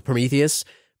 Prometheus.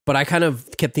 But I kind of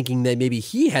kept thinking that maybe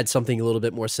he had something a little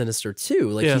bit more sinister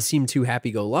too. Like he seemed too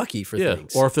happy-go-lucky for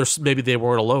things. Or if maybe they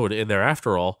weren't alone in there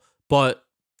after all. But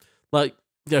like,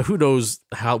 who knows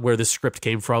where this script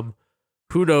came from?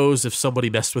 Who knows if somebody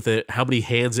messed with it, how many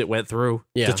hands it went through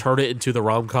to turn it into the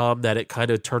rom-com that it kind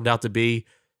of turned out to be,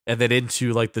 and then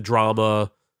into like the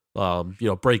drama,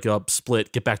 break up,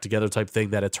 split, get back together type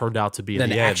thing that it turned out to be in the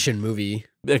end. An action movie.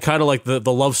 It kind of like the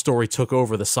love story took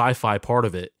over the sci-fi part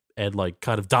of it and like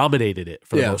kind of dominated it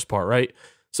for the most part, right?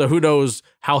 So who knows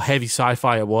how heavy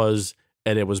sci-fi it was,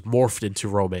 and it was morphed into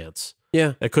romance.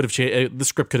 Yeah. It could have changed. The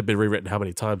script could have been rewritten how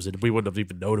many times, and we wouldn't have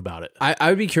even known about it. I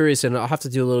would be curious, and I'll have to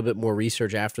do a little bit more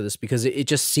research after this, because it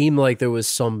just seemed like there was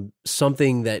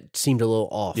something that seemed a little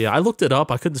off. Yeah, I looked it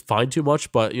up. I couldn't find too much,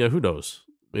 but who knows?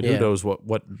 I mean, who knows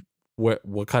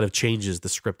what kind of changes the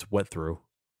script went through.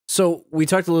 So we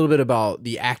talked a little bit about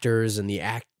the actors and the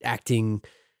acting.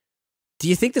 Do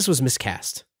you think this was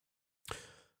miscast?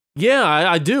 Yeah,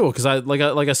 I do, because like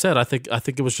I said, I think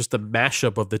it was just a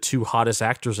mashup of the two hottest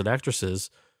actors and actresses,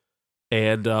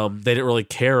 and they didn't really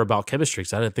care about chemistry,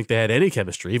 because I didn't think they had any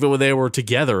chemistry. Even when they were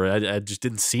together, it just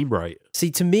didn't seem right.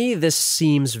 See, to me, this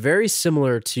seems very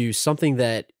similar to something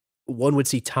that one would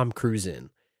see Tom Cruise in.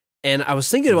 And I was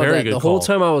thinking about that the whole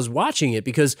time I was watching it,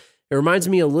 because it reminds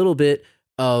me a little bit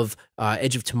of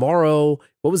Edge of Tomorrow.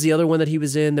 What was the other one that he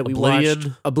was in that we watched?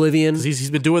 Oblivion. He's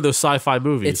been doing those sci-fi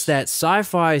movies. It's that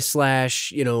sci-fi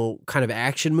 / kind of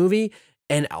action movie.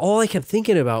 And all I kept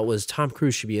thinking about was Tom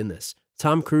Cruise should be in this.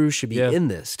 Tom Cruise should be in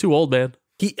this. Too old, man.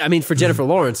 For Jennifer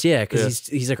Lawrence, because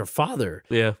he's like her father.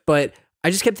 Yeah. But I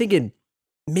just kept thinking,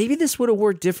 maybe this would have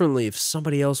worked differently if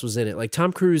somebody else was in it. Like,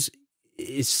 Tom Cruise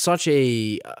is such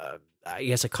a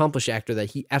accomplished actor that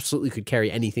he absolutely could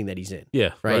carry anything that he's in.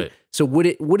 Yeah, right. So would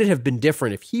it have been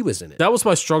different if he was in it? That was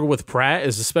my struggle with Pratt,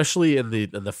 is especially in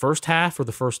the first half, or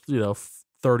the first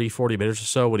 30, 40 minutes or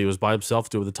so, when he was by himself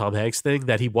doing the Tom Hanks thing,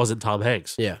 that he wasn't Tom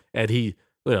Hanks. Yeah, and he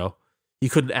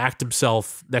couldn't act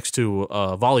himself next to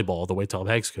volleyball the way Tom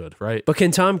Hanks could, right? But can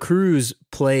Tom Cruise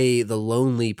play the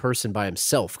lonely person by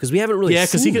himself? Because we haven't really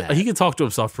seen that. He can talk to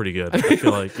himself pretty good. I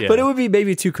feel like, but it would be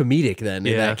maybe too comedic then.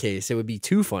 In that case, it would be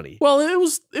too funny. Well,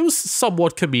 it was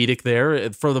somewhat comedic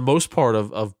there for the most part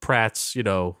of Pratt's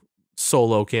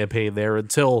solo campaign there,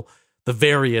 until the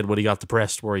very end when he got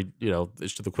depressed, where he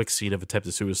it's the quick scene of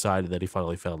attempted suicide, and then he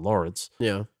finally found Lawrence.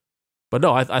 Yeah, but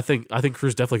no, I think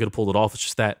Cruise definitely could have pulled it off. It's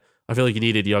just that I feel like you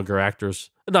needed younger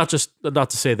actors. Not to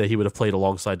say that he would have played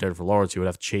alongside Jennifer Lawrence. You would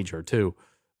have to change her too.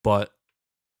 But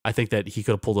I think that he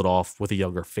could have pulled it off with a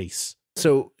younger face.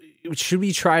 So should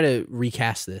we try to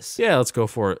recast this? Yeah, let's go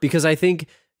for it. Because I think,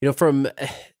 should we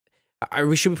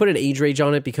put an age range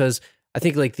on it? Because I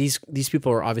think like these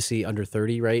people are obviously under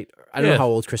 30, right? I don't know how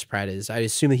old Chris Pratt is. I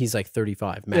assume that he's like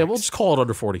 35 max. Yeah, we'll just call it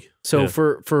under 40. So Yeah.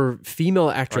 for female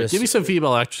actress, give me some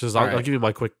female actresses. I'll right. give you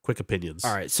my quick opinions.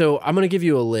 All right, so I'm gonna give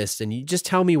you a list, and you just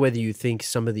tell me whether you think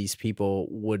some of these people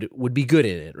would be good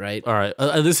in it, right? All right.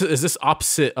 And is this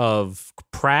opposite of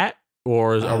Pratt,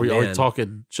 or are we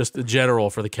talking just in general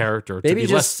for the character? Maybe to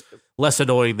be just less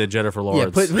annoying than Jennifer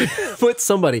Lawrence. Yeah, put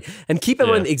somebody, and keep in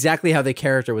mind exactly how the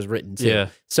character was written too. Yeah.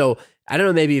 So I don't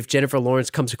know, maybe if Jennifer Lawrence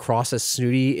comes across as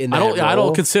snooty in that role. I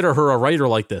don't consider her a writer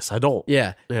like this. I don't.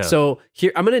 Yeah. So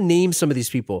here, I'm going to name some of these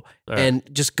people and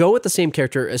just go with the same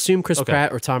character. Assume Chris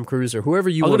Pratt or Tom Cruise or whoever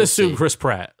you want to assume Chris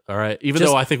Pratt. All right. Even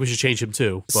though I think we should change him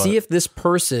too. But. See if this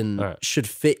person should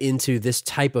fit into this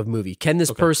type of movie. Can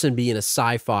this person be in a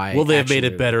sci-fi? Will they have made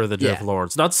movie? it better than Jennifer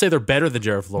Lawrence? Not to say they're better than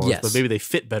Jennifer Lawrence, Yes. but maybe they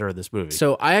fit better in this movie.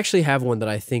 So I actually have one that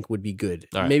I think would be good.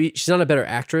 Maybe she's not a better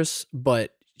actress,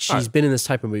 but she's been in this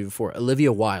type of movie before.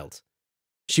 Olivia Wilde.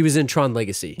 She was in Tron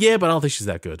Legacy. Yeah, but I don't think she's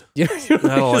that good. I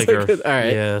don't like her. Good? All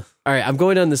right. Yeah. All right. I'm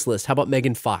going down this list. How about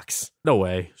Megan Fox? No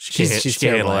way. She's she a can't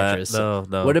terrible handle actress. that.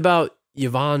 No. What about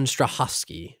Yvonne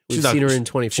Strahovski? We've seen her in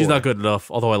 24. She's not good enough.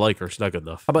 Although I like her, she's not good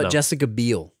enough. How about Jessica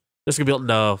Biel? Jessica Biel?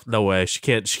 No way. She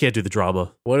can't do the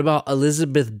drama. What about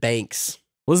Elizabeth Banks?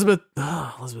 Elizabeth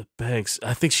Banks.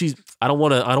 I think she's. I don't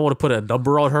want to put a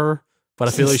number on her, but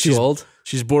I feel like she's too old.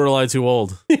 She's borderline too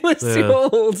old. Too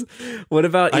old. What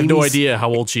about? I have no idea how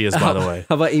old she is. By the way,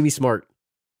 how about Amy Smart?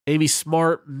 Amy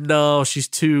Smart? No, she's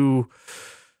too.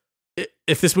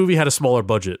 If this movie had a smaller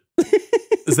budget,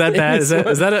 is that bad? Is that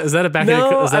a back?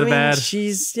 No, is that bad?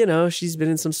 She's she's been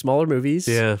in some smaller movies.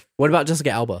 Yeah. What about Jessica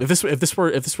Alba? If this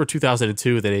were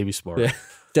 2002, then Amy Smart. Yeah.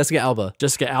 Jessica Alba.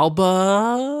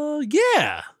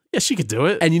 Yeah, she could do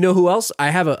it. And you know who else? I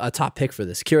have a top pick for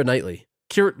this. Keira Knightley.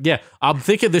 I'm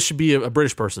thinking this should be a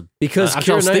British person because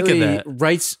Keira Knightley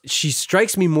writes. She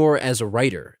strikes me more as a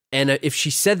writer, and if she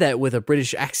said that with a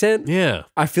British accent,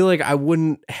 I feel like I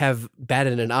wouldn't have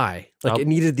batted an eye. Like it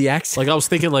needed the accent. Like I was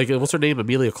thinking, like what's her name,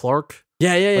 Amelia Clark?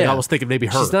 Yeah. Like I was thinking maybe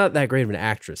her. She's not that great of an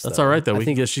actress. That's all right though.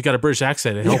 She's got a British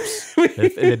accent. It helps.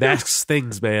 it masks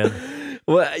things, man.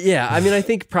 Well, yeah. I mean, I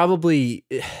think probably.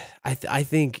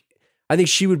 I think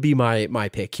she would be my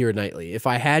pick, Keira Knightley, if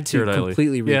I had to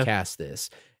completely recast this.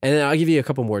 And then I'll give you a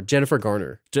couple more. Jennifer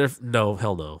Garner. No,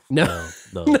 hell no.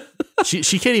 No.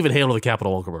 She can't even handle the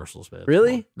Capital One commercials, man.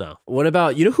 Really? No. What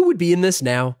about, you know who would be in this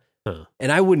now? Huh.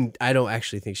 And I don't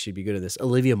actually think she'd be good at this.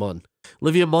 Olivia Munn.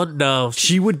 No.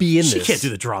 She would be in this. She can't do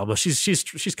the drama.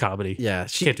 She's comedy. Yeah.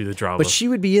 She can't do the drama. But she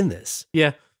would be in this.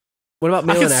 Yeah. What about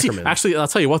Malin Ackerman? Actually, I'll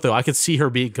tell you what though. I could see her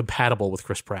being compatible with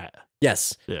Chris Pratt.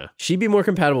 Yes. Yeah. She'd be more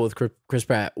compatible with Chris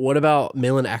Pratt. What about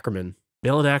Malin Ackerman?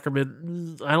 Malin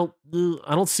Ackerman, I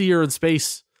don't see her in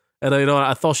space. And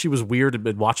I thought she was weird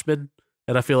in Watchmen.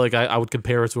 And I feel like I would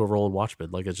compare her to a role in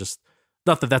Watchmen. Like it's just,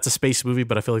 not that that's a space movie,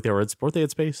 but I feel like weren't they in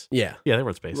space? Yeah. Yeah, they were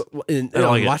in space. In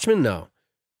Watchmen? No.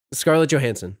 Scarlett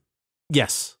Johansson.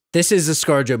 Yes. This is a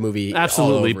ScarJo movie.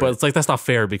 Absolutely, but it's like that's not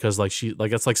fair because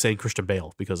it's like saying Christian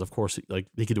Bale because of course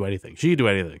he could do anything. She could do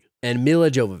anything. And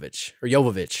Mila Jovovich.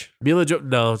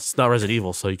 No, it's not Resident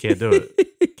Evil, so you can't do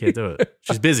it. Can't do it.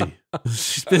 She's busy.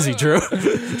 She's busy, Drew.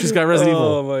 She's got Resident Evil.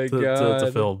 Oh my god,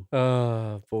 to film.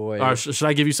 Oh boy. All right, should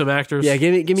I give you some actors? Yeah,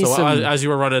 give me some. As you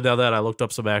were running down that, I looked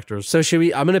up some actors. So should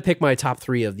we? I'm going to pick my top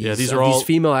 3 of these. Yeah, these are all these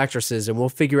female actresses, and we'll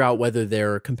figure out whether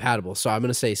they're compatible. So I'm going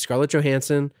to say Scarlett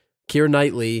Johansson, Keira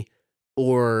Knightley,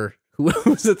 or who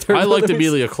was the third? I liked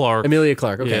Amelia Clark. Amelia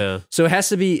Clark. Okay, yeah. So it has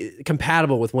to be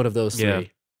compatible with one of those 3. Yeah.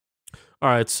 All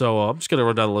right, so I'm just going to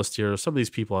run down the list here. Some of these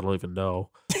people I don't even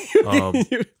know.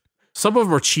 Some of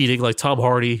them are cheating, like Tom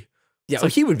Hardy. Yeah,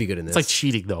 he would be good in this. It's like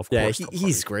cheating, though. Of course,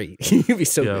 he's great. He'd be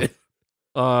so good.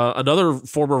 Another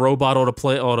former robot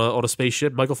on a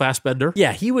spaceship, Michael Fassbender.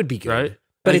 Yeah, he would be good. Right,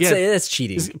 but it's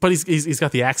cheating. But he's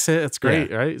got the accent. It's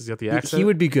great, right? He's got the accent. He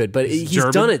would be good, but he's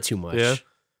done it too much. Yeah.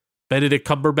 Benedict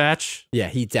Cumberbatch. Yeah,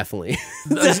 he definitely.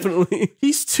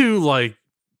 He's too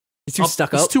He's too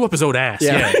stuck up. He's too up his own ass.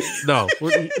 Yeah. No,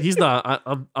 he's not.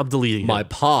 I'm deleting him. My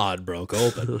pod broke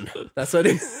open. That's what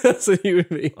he would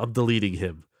be. I'm deleting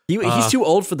him. He's too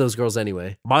old for those girls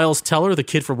anyway. Miles Teller, the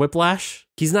kid from Whiplash.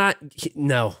 He's not.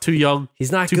 No, too young.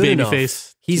 He's not too good baby enough.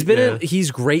 face.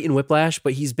 He's great in Whiplash,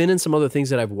 but he's been in some other things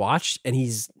that I've watched, and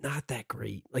he's not that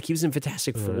great. Like he was in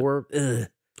Fantastic Four. Ugh.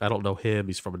 I don't know him.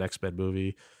 He's from an X-Men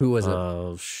movie. Who was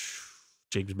it?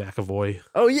 James McAvoy.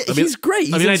 Oh yeah, he's great.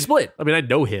 He's in Split. I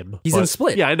know him. He's in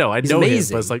Split. Yeah, I know. He's know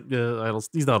amazing. him. But it's like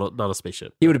he's not a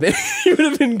spaceship. He would have been. He would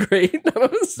have been great.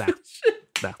 Nah.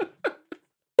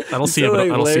 I don't see him. I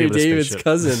don't see him in a David's spaceship.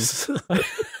 cousin.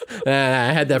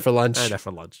 I had that for lunch. I had that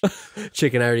for lunch.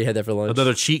 Chicken, I already had that for lunch.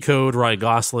 Another cheat code, Ryan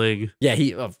Gosling. Yeah,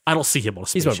 I don't see him on a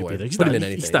spaceship my boy. either. Put him in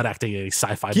anything. He's not acting in any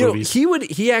sci-fi You know, movies.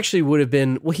 he actually would have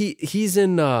been. Well, he's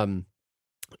in.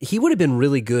 He would have been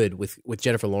really good with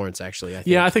Jennifer Lawrence. Actually, I think.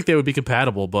 Yeah, I think they would be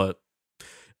compatible. But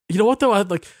you know what though?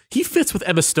 He fits with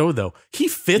Emma Stone though. He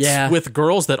fits with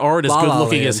girls that aren't as La good La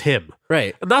looking Land. as him.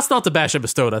 Right. And that's not to bash Emma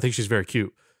Stone. I think she's very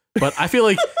cute. But I feel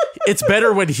like it's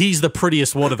better when he's the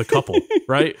prettiest one of the couple,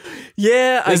 right?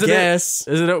 Yeah, I guess.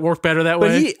 Doesn't it work better that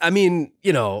way? But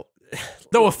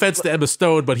no offense to Emma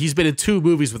Stone, but he's been in 2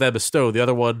 movies with Emma Stone. The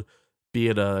other one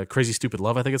being Crazy Stupid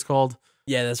Love, I think it's called.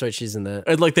 Yeah, that's right. She's in that.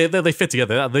 And they fit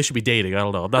together. They should be dating. I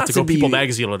don't know. Not to go People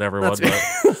Magazine on everyone.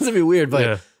 That's to be weird,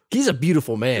 but he's a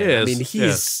beautiful man. Yes, I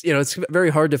mean, it's very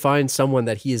hard to find someone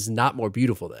that he is not more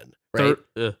beautiful than. Right.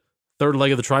 Third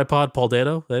leg of the tripod, Paul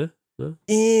Dano. Too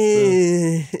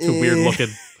weird looking.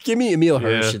 Give me Emil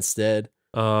Hirsch instead.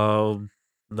 No,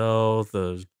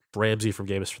 the Ramsey from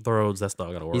Game of Thrones. That's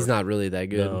not gonna work. He's not really that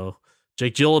good. No.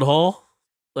 Jake Gyllenhaal.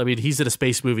 I mean, he's in a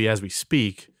space movie as we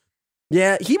speak.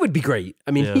 Yeah, he would be great.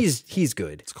 I mean, he's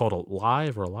good. It's called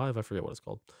Alive. I forget what it's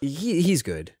called. He's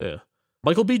good. Yeah.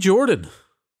 Michael B. Jordan.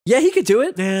 Yeah, he could do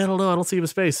it. Yeah, I don't know. I don't see him in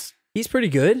space. He's pretty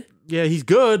good. Yeah, he's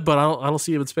good, but I don't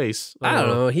see him in space. I don't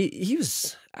know. He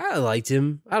was. I liked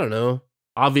him. I don't know.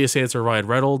 Obvious answer: Ryan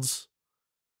Reynolds.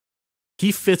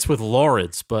 He fits with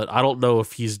Lawrence, but I don't know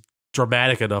if he's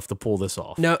dramatic enough to pull this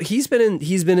off. No, he's been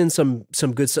in some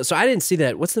good stuff. So I didn't see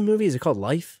that. What's the movie? Is it called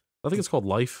Life? I think it's called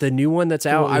Life. The new one that's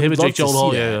out. Well, I him would and love Jake to see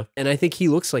Gyllenhaal, that. yeah. And I think he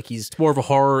looks like he's It's more of a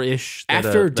horror-ish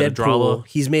after than a drama. Deadpool.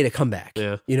 He's made a comeback.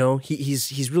 Yeah. You know,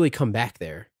 he's really come back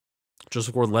there.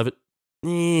 Joseph Gordon-Levitt.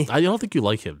 I don't think you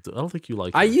like him. I don't think you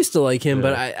like him. I used to like him, Yeah.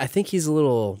 but I think he's a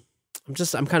little.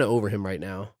 I'm kind of over him right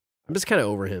now. I'm just kind of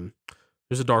over him.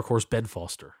 There's a dark horse, Ben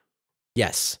Foster.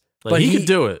 Yes, But he could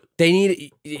do it. They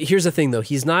need. Here's the thing, though.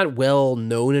 He's not well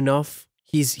known enough.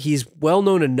 He's well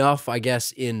known enough, I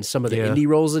guess, in some of the indie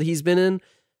roles that he's been in.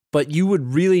 But you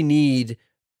would really need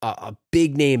a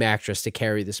big name actress to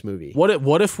carry this movie.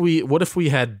 What if we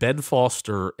had Ben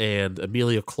Foster and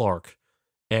Emilia Clarke,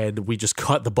 and we just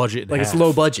cut the budget in half? It's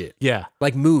low budget. Yeah,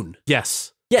 like Moon.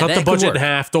 Yes. Yeah, cut that the could budget work. in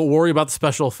half. Don't worry about the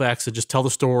special effects and just tell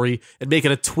the story and make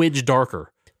it a twinge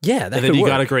darker. Yeah, and then you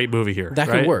got a great movie here. That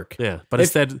right? could work. Yeah, but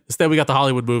instead we got the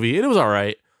Hollywood movie, and it was all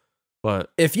right.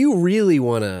 But if you really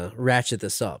want to ratchet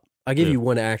this up, I'll give you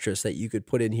one actress that you could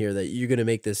put in here that you're going to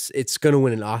make this. It's going to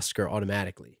win an Oscar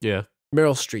automatically. Yeah,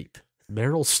 Meryl Streep.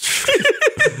 Meryl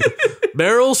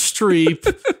Streep,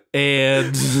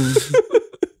 and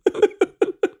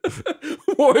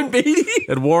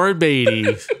Warren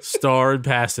Beatty star in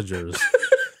Passengers.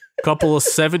 Couple of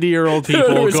 70-year-old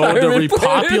people going to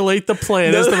repopulate the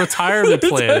planet. That's the retirement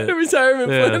planet.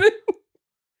 Planet.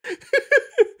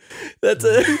 That's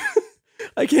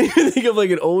I can't even think of like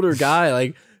an older guy.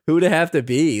 Like who would it have to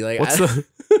be? Like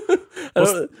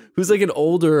who's like an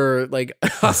older like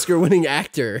Oscar-winning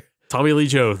actor? Tommy Lee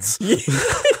Jones. Yeah.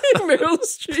 Meryl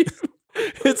Streep.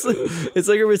 It's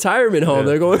like a retirement home.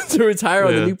 They're going to retire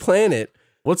on the new planet.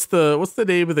 What's the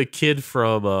name of the kid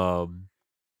from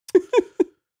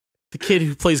the kid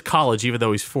who plays college even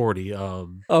though he's 40?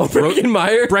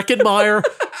 Breckenmeyer.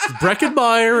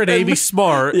 Breckenmeyer and Amy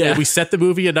Smart. Yeah. And we set the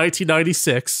movie in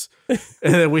 1996.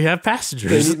 And then we have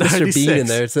Passengers. They need Mr. Bean in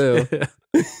there too. Yeah.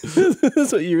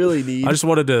 That's what you really need. I just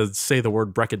wanted to say the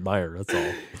word Breckenmeyer. That's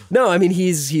all. No, I mean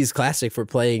he's classic for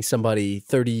playing somebody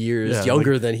 30 years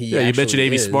younger than he. Yeah, you mentioned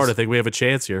Amy is. Smart. I think we have a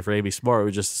chance here for Amy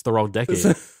Smart. It's the wrong decade.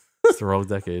 It's the wrong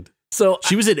decade. So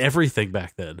she was in everything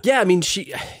back then. Yeah, I mean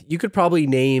you could probably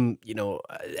name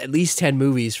at least 10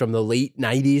 movies from the late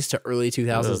 90s to early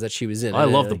 2000s that she was in. I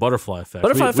love the Butterfly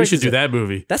Effect. We should do that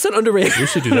movie. That's an underrated. We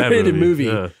should do that movie.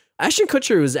 Yeah. Ashton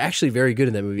Kutcher was actually very good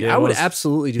in that movie. I would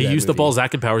absolutely do that. He used the balls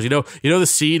acting powers. You know the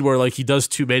scene where like he does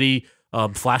too many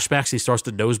flashbacks. He starts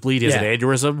to nosebleed. He has an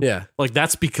aneurysm. Yeah, like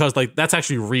that's because like that's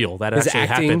actually real. That actually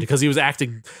happened because he was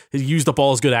acting. He used the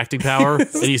ball's good acting power,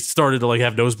 and he started to like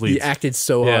have nosebleeds. He acted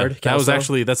so hard.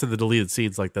 That's in the deleted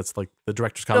scenes. Like that's like the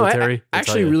director's commentary. No, I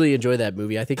actually really enjoy that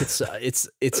movie. I think it's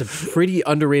a pretty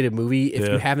underrated movie. If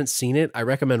you haven't seen it, I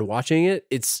recommend watching it.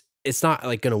 It's not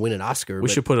like going to win an Oscar. We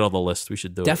should put it on the list. We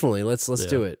should do it. Definitely. Let's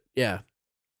do it. Yeah.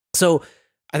 So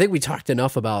I think we talked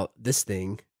enough about this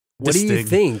thing. What do you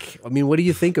think? I mean, what do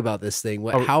you think about this thing?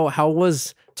 How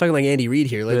was talking like Andy Reid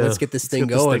here? Like, let's get this thing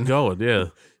going. Yeah.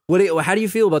 How do you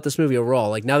feel about this movie overall?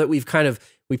 Like now that we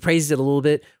praised it a little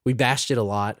bit, we bashed it a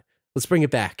lot. Let's bring it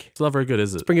back. It's not very good,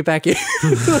 is it? Let's bring it back in.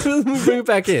 Bring it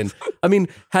back in. I mean,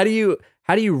 how do you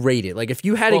rate it? Like if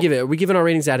you had to give it, are we giving our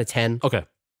ratings out of 10? Okay.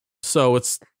 So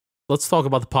let's talk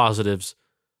about the positives.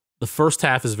 The first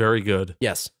half is very good.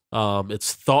 Yes.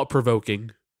 It's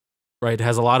thought-provoking, right? It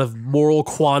has a lot of moral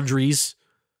quandaries.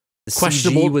 The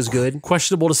CG was good.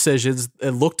 Questionable decisions.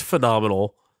 It looked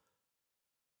phenomenal.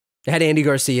 It had Andy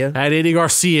Garcia. In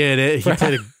it. He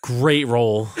played a great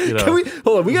role. You know.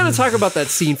 Hold on, we got to talk about that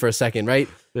scene for a second, right?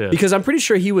 Yeah. Because I'm pretty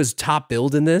sure he was top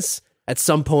billed in this at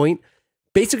some point.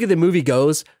 Basically, the movie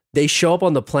goes, they show up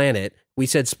on the planet. We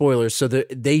said spoilers, so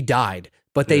they died.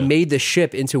 But they made the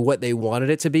ship into what they wanted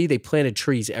it to be. They planted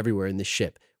trees everywhere in the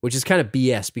ship, which is kind of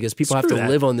BS because people have to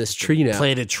live on this tree now.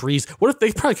 Planted trees. What if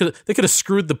they could have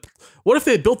screwed the? What if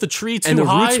they had built the tree too and the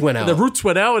high? Roots went out. And the roots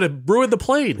went out and it ruined the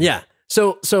plane. Yeah.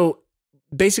 So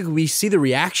basically, we see the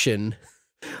reaction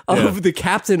of the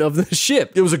captain of the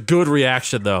ship. It was a good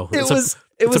reaction though.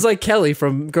 It was like Kelly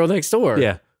from Girl Next Door.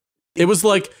 Yeah. It was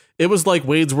like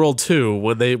Wayne's World 2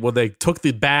 when they took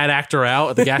the bad actor out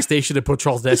at the gas station and put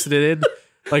Charles Destin in.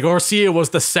 Like Garcia was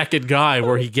the second guy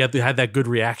where he had that good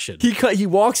reaction. He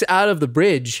walks out of the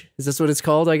bridge. Is this what it's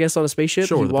called? I guess on a spaceship.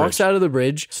 Sure, he walks out of the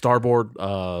bridge. Starboard.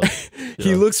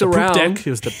 He looks the around. Poop deck. It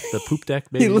was the poop deck.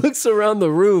 Maybe. He looks around the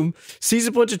room, sees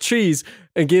a bunch of trees,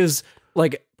 and gives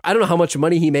like I don't know how much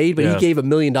money he made, but he gave $1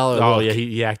 million. Oh look. yeah,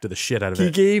 he acted the shit out of it.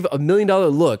 He gave $1 million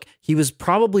look. He was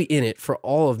probably in it for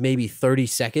all of maybe 30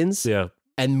 seconds. Yeah,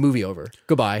 and movie over.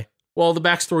 Goodbye. Well, the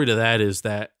backstory to that is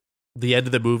that the end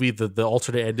of the movie, the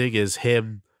alternate ending is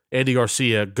him, Andy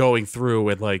Garcia, going through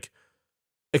and like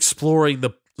exploring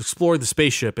the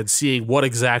spaceship and seeing what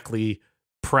exactly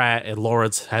Pratt and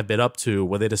Lawrence have been up to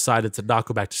when they decided to not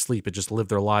go back to sleep and just live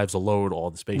their lives alone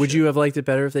on the spaceship. Would you have liked it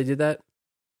better if they did that?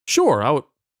 Sure, I would.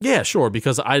 Yeah, sure,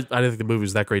 because I didn't think the movie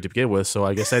was that great to begin with, so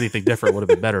I guess anything different would have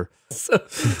been better. So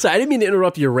I didn't mean to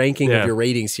interrupt your ranking of your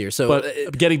ratings here. So,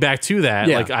 but getting back to that,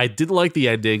 like I didn't like the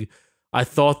ending. I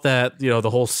thought that the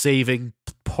whole saving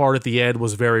part at the end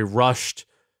was very rushed,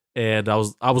 and I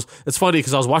was. It's funny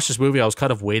because I was watching this movie, I was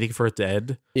kind of waiting for it to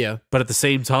end. Yeah, but at the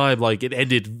same time, like it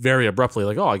ended very abruptly.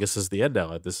 Like, oh, I guess this is the end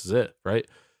now. This is it, right?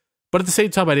 But at the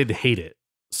same time, I didn't hate it.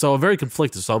 So I'm very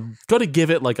conflicted. So I'm going to give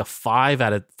it like a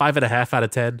 5.5 out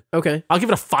of 10. Okay. I'll give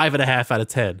it a 5.5 out of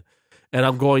 10. And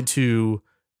I'm going to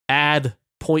add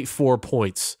 0.4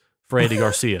 points for Andy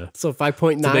Garcia. So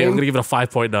 5.9. So I'm going to give it a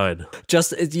 5.9.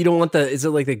 Just, you don't want is it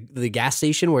like the gas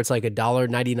station where it's like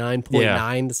 $1.99.9?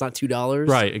 Yeah. It's not $2.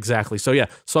 Right, exactly. So yeah.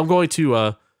 So I'm going to,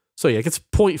 it gets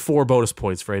 0.4 bonus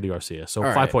points for Andy Garcia. So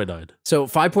 5.9. Right. So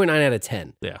 5.9 out of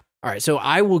 10. Yeah. All right. So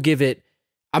I'm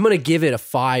going to give it a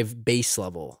 5 base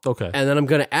level. Okay. And then I'm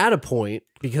going to add a point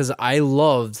because I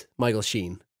loved Michael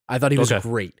Sheen. I thought he was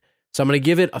great. So I'm going to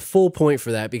give it a full point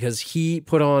for that because he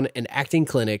put on an acting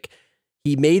clinic.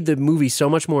 He made the movie so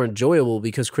much more enjoyable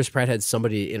because Chris Pratt had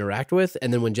somebody to interact with.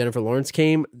 And then when Jennifer Lawrence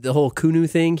came, the whole Kunu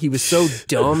thing, he was so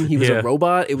dumb. He was a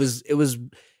robot. It was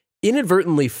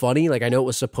inadvertently funny. Like I know it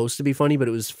was supposed to be funny, but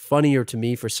it was funnier to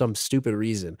me for some stupid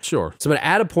reason. Sure. So I'm going to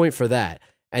add a point for that.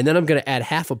 And then I'm going to add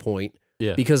half a point.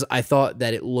 Yeah. Because I thought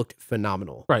that it looked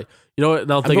phenomenal. Right. You know what?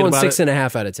 Now I'm going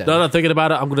 6.5 out of 10. No, I'm thinking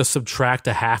about it. I'm going to subtract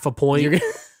a half a point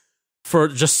for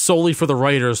just solely for the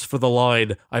writers for the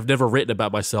line. I've never written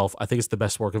about myself. I think it's the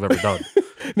best work I've ever done.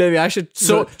 Maybe I should.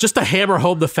 So just to hammer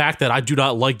home the fact that I do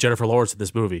not like Jennifer Lawrence in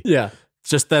this movie. Yeah.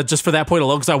 Just for that point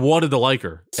alone, because I wanted to like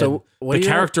her. So the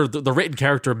character, the written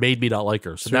character, made me not like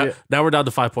her. So now we're down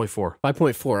to 5.4.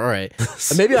 5.4. All right.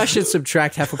 Maybe I should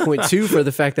subtract half a point too for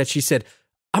the fact that she said,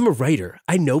 I'm a writer.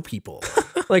 I know people.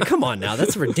 Like, come on now.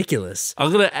 That's ridiculous.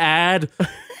 I'm going to add...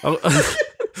 now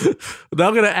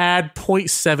I'm going to add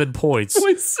 0.7 points.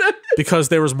 0.7? Because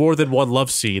there was more than one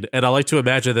love scene. And I like to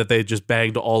imagine that they just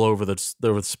banged all over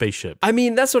the spaceship. I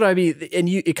mean, that's what I mean. And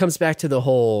it comes back to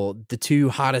the two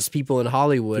hottest people in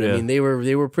Hollywood. Yeah. I mean, they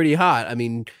were pretty hot. I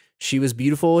mean... She was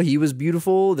beautiful. He was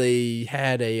beautiful. They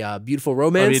had a beautiful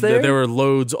romance there. There were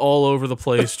loads all over the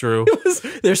place, Drew.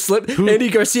 There slipped.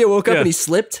 Andy Garcia woke up and he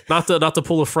slipped. Not to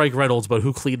pull a Frank Reynolds, but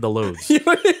who cleaned the loads?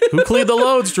 Who cleaned the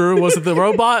loads, Drew? Was it the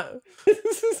robot?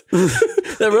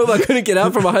 That robot couldn't get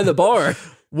out from behind the bar.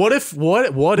 What if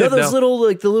those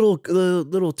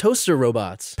little toaster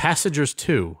robots? Passengers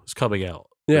 2 is coming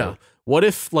out. Yeah. You know? What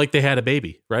if like they had a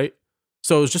baby, right?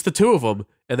 So it was just the two of them,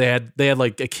 and they had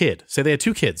like a kid. Say they had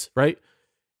 2 kids, right?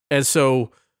 And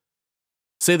so,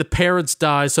 say the parents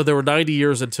died. So there were 90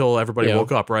 years until everybody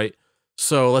woke up, right?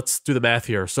 So let's do the math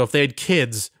here. So if they had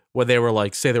kids when they were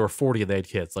like, say they were 40 and they had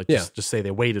kids, like just say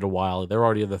they waited a while and they're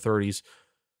already in their 30s.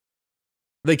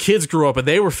 The kids grew up and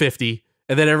they were 50,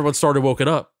 and then everyone started waking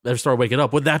up.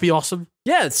 Wouldn't that be awesome?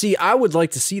 Yeah. See, I would like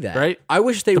to see that. Right? I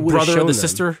wish they would have shown brother and the them.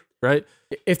 sister, right?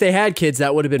 If they had kids,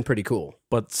 that would have been pretty cool.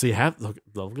 But see, I'm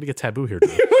going to get taboo here,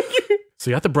 dude. So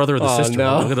you got the brother and the sister.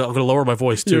 no. I'm gonna lower my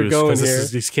voice too, You're going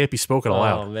because this can't be spoken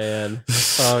aloud. Oh man.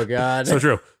 Oh god. So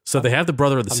true. So they have the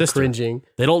brother and the I'm sister. cringing.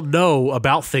 They don't know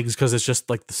about things because it's just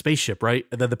like the spaceship, right?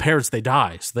 And then the parents, they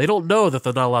die, so they don't know that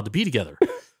they're not allowed to be together.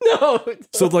 No.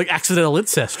 So like accidental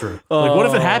incest, like what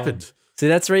if it happened? See,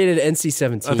 that's rated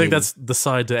NC-17. I think that's the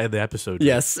sign to end the episode.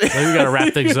 Yes. I think we got to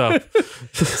wrap things up.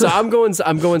 So I'm going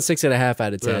 6.5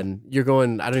 out of 10. You're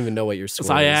going. I don't even know what your score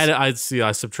So I is. added.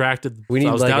 I subtracted. We need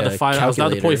I was like down a to 5. I was down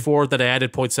to calculator. 0.4. Then I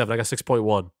added 0.7. I got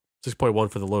 6.1.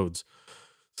 6.1 for the loads.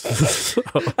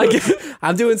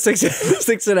 I'm doing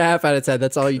 6.5 out of 10.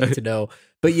 That's all you need to know.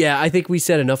 But yeah, I think we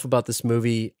said enough about this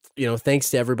movie. You know, thanks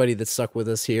to everybody that stuck with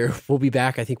us here. We'll be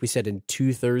back. I think we said in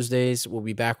 2 Thursdays. We'll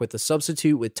be back with The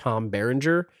Substitute with Tom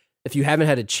Berenger. If you haven't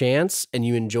had a chance and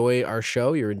you enjoy our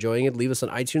show, you're enjoying it, leave us an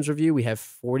iTunes review. We have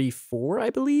 44,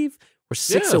 I believe. We're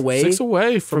 6 away. 6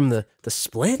 away from the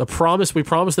split. We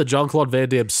promised that Jean-Claude Van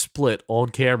Damme split on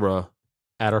camera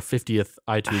at our 50th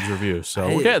iTunes review. So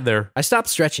we're getting there. I stopped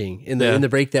stretching in the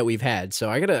break that we've had, so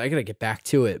I gotta get back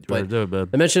to it. But do it, man.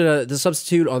 I mentioned The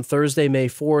Substitute on Thursday, May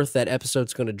 4th. That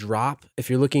episode's going to drop. If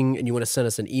you're looking and you want to send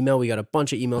us an email, we got a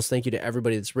bunch of emails. Thank you to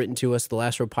everybody that's written to us.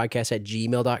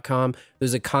 TheLastRowPodcast@gmail.com.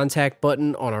 There's a contact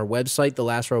button on our website,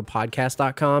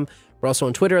 TheLastRowPodcast.com. We're also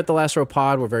on Twitter at The Last Row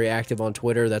Pod. We're very active on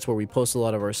Twitter. That's where we post a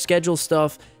lot of our schedule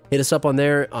stuff. Hit us up on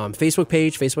there. Facebook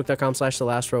page, facebook.com/The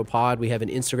Last Row Pod. We have an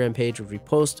Instagram page where we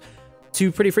post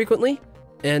to pretty frequently.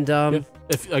 And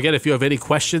if you have any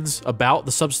questions about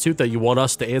The Substitute that you want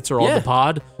us to answer on the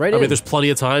pod, right I mean, there's plenty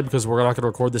of time because we're not going to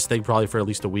record this thing probably for at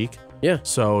least a week. Yeah.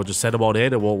 So just send them on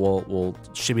in, and we'll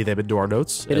shimmy them into our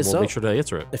notes, and we'll make sure to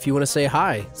answer it. If you want to say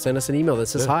hi, send us an email that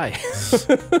says hi.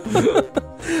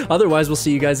 Otherwise, we'll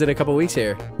see you guys in a couple weeks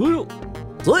here.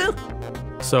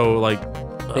 So like.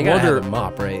 They gotta have a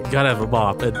mop, right? Gotta have a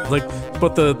mop, and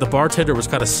but the bartender was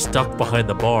kind of stuck behind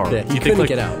the bar. Yeah, he couldn't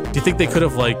get out. Do you think they could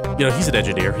have he's an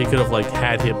engineer? He could have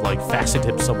had him fastened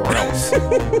him somewhere else.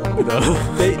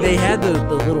 They had the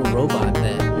little robot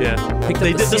that picked up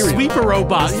they did the sweeper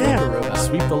robot.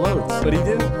 Sweep the loads, but he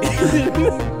didn't.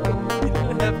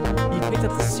 He picked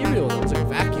up the cereal. It was like a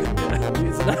vacuum.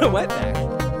 It's not a wetback,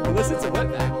 unless it's a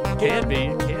wetback. Can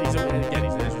be. He's